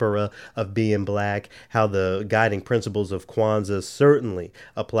diaspora of being Black, how the guiding principles of Kwanzaa certainly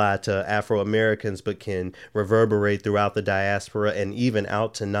apply to Afro-Americans, but can reverberate throughout the diaspora and even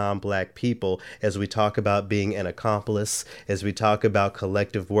out to non-Black people as we talk about being an accomplice, as we talk about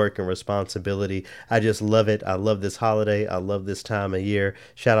collective work and responsibility. I just love it. I love this holiday. I love this time of year.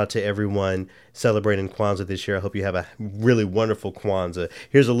 Shout out to everyone celebrating Kwanzaa this year. I hope you have a really wonderful Kwanzaa.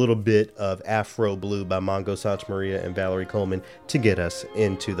 Here's a little bit of Afro Blue by Mongo Santamaria and Valerie Coleman to get us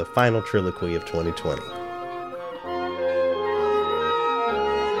into the final Triloquy of 2020.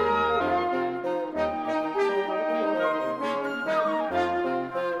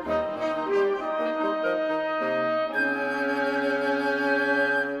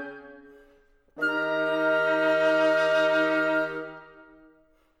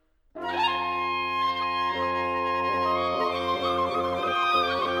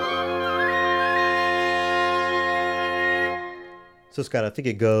 So, Scott, I think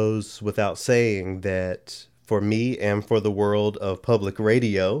it goes without saying that for me and for the world of public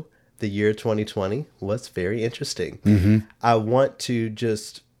radio, the year 2020 was very interesting. I want to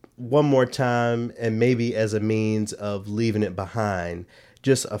just one more time, and maybe as a means of leaving it behind,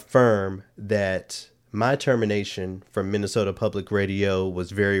 just affirm that my termination from Minnesota Public Radio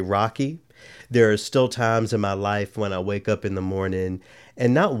was very rocky. There are still times in my life when I wake up in the morning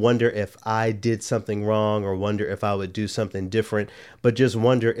and not wonder if I did something wrong or wonder if I would do something different, but just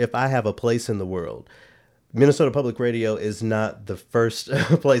wonder if I have a place in the world. Minnesota Public Radio is not the first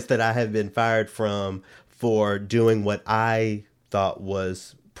place that I have been fired from for doing what I thought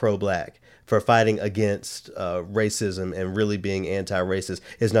was pro-Black, for fighting against racism and really being anti-racist.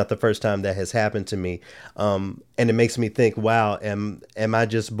 Is not the first time that has happened to me. And it makes me think, wow, am I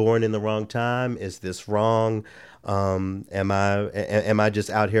just born in the wrong time? Is this wrong? Am I just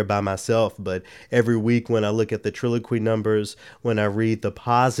out here by myself? But every week when I look at the Triloquy numbers, when I read the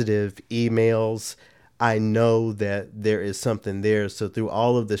positive emails, I know that there is something there. So through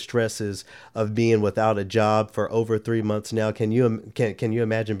all of the stresses of being without a job for over 3 months now, can you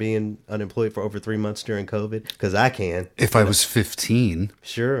imagine being unemployed for over 3 months during COVID? Because I can. If I was 15,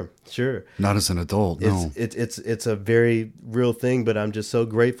 Sure. not as an adult, no. It's a very real thing, but I'm just so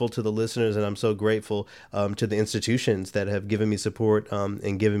grateful to the listeners, and I'm so grateful to the institutions that have given me support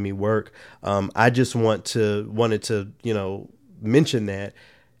and given me work. I just wanted to mention that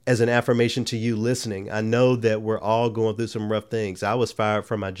as an affirmation to you listening. I know that we're all going through some rough things. I was fired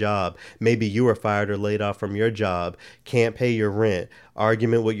from my job. Maybe you were fired or laid off from your job. Can't pay your rent.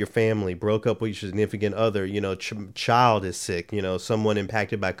 Argument with your family. Broke up with your significant other. Child is sick. Someone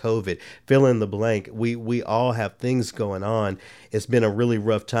impacted by COVID. Fill in the blank. We all have things going on. It's been a really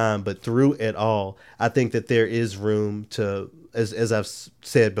rough time, but through it all, I think that there is room to, as I've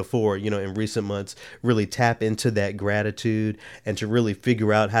said before, in recent months, really tap into that gratitude and to really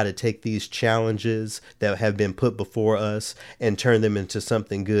figure out how to take these challenges that have been put before us and turn them into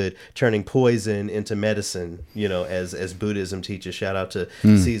something good, turning poison into medicine, as Buddhism teaches. Shout out to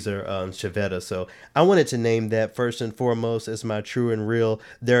Caesar Chavetta. So I wanted to name that first and foremost as my true and real.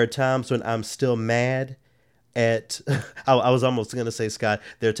 There are times when I'm still mad at I was almost gonna say, Scott,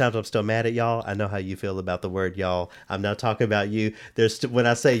 there are times I'm still mad at y'all. I know how you feel about the word y'all. I'm not talking about you. When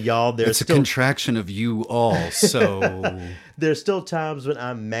I say y'all, It's a contraction of you all. So there's still times when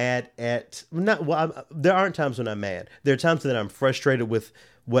I'm mad at there aren't times when I'm mad. There are times that I'm frustrated with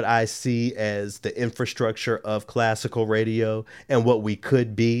what I see as the infrastructure of classical radio and what we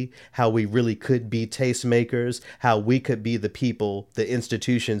could be, how we really could be tastemakers, how we could be the people, the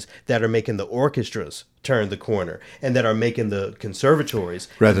institutions that are making the orchestras turn the corner and that are making the conservatories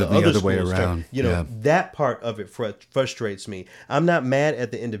rather and than the other way around. That part of it frustrates me. I'm not mad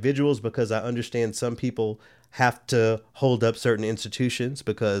at the individuals because I understand some people have to hold up certain institutions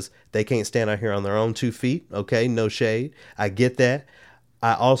because they can't stand out here on their own 2 feet. Okay, no shade. I get that.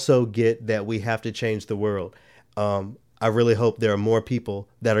 I also get that we have to change the world. I really hope there are more people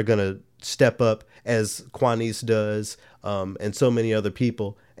that are going to step up as Quanice does, and so many other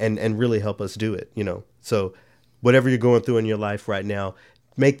people, and really help us do it, you know. So whatever you're going through in your life right now,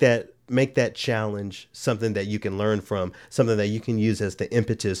 make that challenge something that you can learn from, something that you can use as the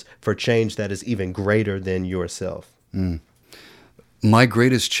impetus for change that is even greater than yourself. My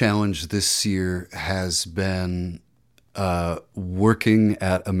greatest challenge this year has been working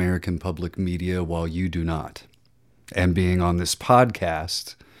at American Public Media while you do not, and being on this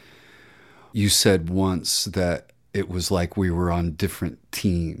podcast. You said once that it was like we were on different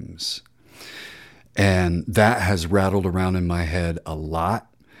teams, and that has rattled around in my head a lot.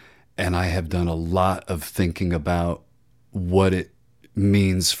 And I have done a lot of thinking about what it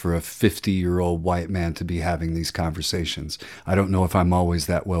means for a 50-year-old white man to be having these conversations. I don't know if I'm always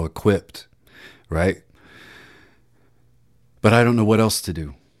that well equipped, right? But I don't know what else to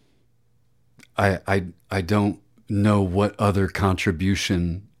do. I don't know what other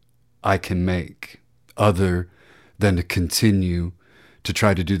contribution I can make other than to continue to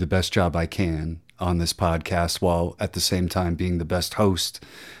try to do the best job I can on this podcast, while at the same time being the best host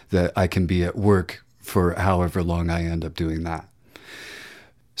that I can be at work for however long I end up doing that.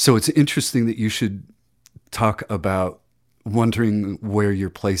 So it's interesting that you should talk about wondering where your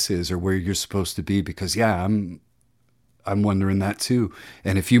place is or where you're supposed to be, because yeah, I'm wondering that too.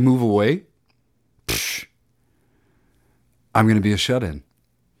 And if you move away, I'm going to be a shut-in.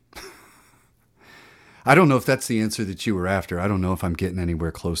 I don't know if that's the answer that you were after. I don't know if I'm getting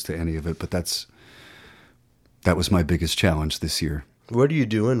anywhere close to any of it, but that was my biggest challenge this year. What are you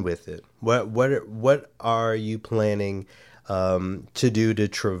doing with it? What are you planning to do to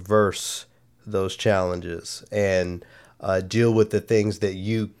traverse those challenges and deal with the things that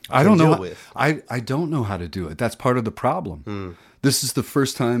you can deal with? I don't know how to do it. That's part of the problem. This is the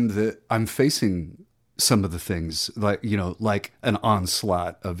first time that I'm facing some of the things, like an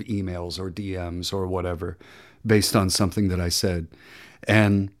onslaught of emails or DMs or whatever based on something that I said.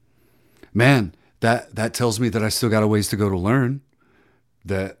 And man, that tells me that I still got a ways to go to learn,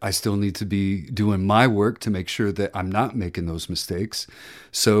 that I still need to be doing my work to make sure that I'm not making those mistakes.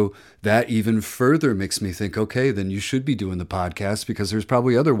 So that even further makes me think, okay, then you should be doing the podcast, because there's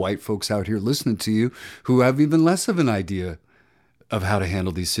probably other white folks out here listening to you who have even less of an idea of how to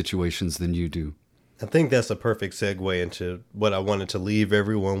handle these situations than you do. I think that's a perfect segue into what I wanted to leave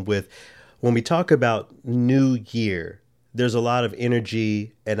everyone with. When we talk about New Year, there's a lot of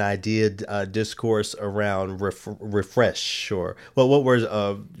energy and idea discourse around refresh, or what words,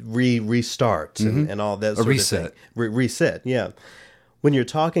 restart and all that sort reset. of thing. Reset, yeah. When you're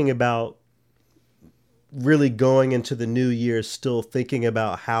talking about really going into the new year, still thinking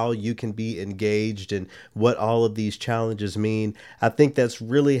about how you can be engaged and what all of these challenges mean, I think that's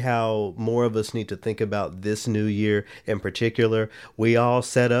really how more of us need to think about this new year in particular. We all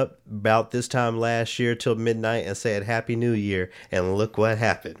set up about this time last year till midnight and said Happy New Year, and look what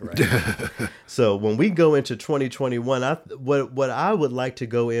happened, right? So when we go into 2021, what I would like to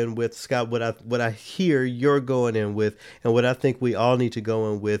go in with, Scott, what I hear you're going in with, and what I think we all need to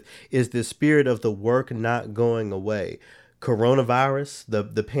go in with, is the spirit of the work not going away. Coronavirus,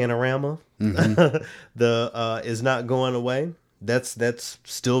 the panorama, is not going away. That's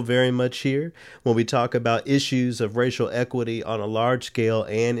still very much here. When we talk about issues of racial equity on a large scale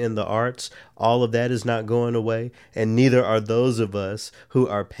and in the arts, all of that is not going away, and neither are those of us who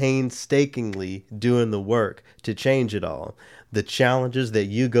are painstakingly doing the work to change it all. The challenges that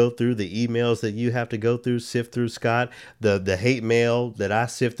you go through, the emails that you have to go through, sift through, Scott, the hate mail that I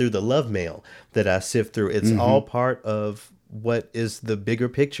sift through, the love mail that I sift through, it's all part of what is the bigger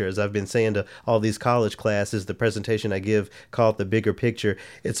picture. As I've been saying to all these college classes, the presentation I give called The Bigger Picture,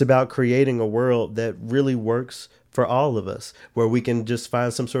 it's about creating a world that really works for all of us, where we can just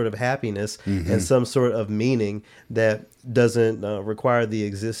find some sort of happiness and some sort of meaning that doesn't require the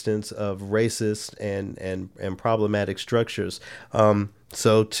existence of racist and problematic structures.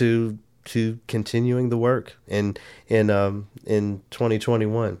 So to continuing the work in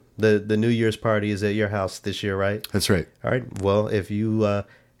 2021. The New Year's party is at your house this year, right? That's right. All right. Well, if you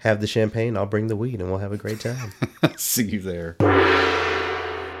have the champagne, I'll bring the weed and we'll have a great time. See you there.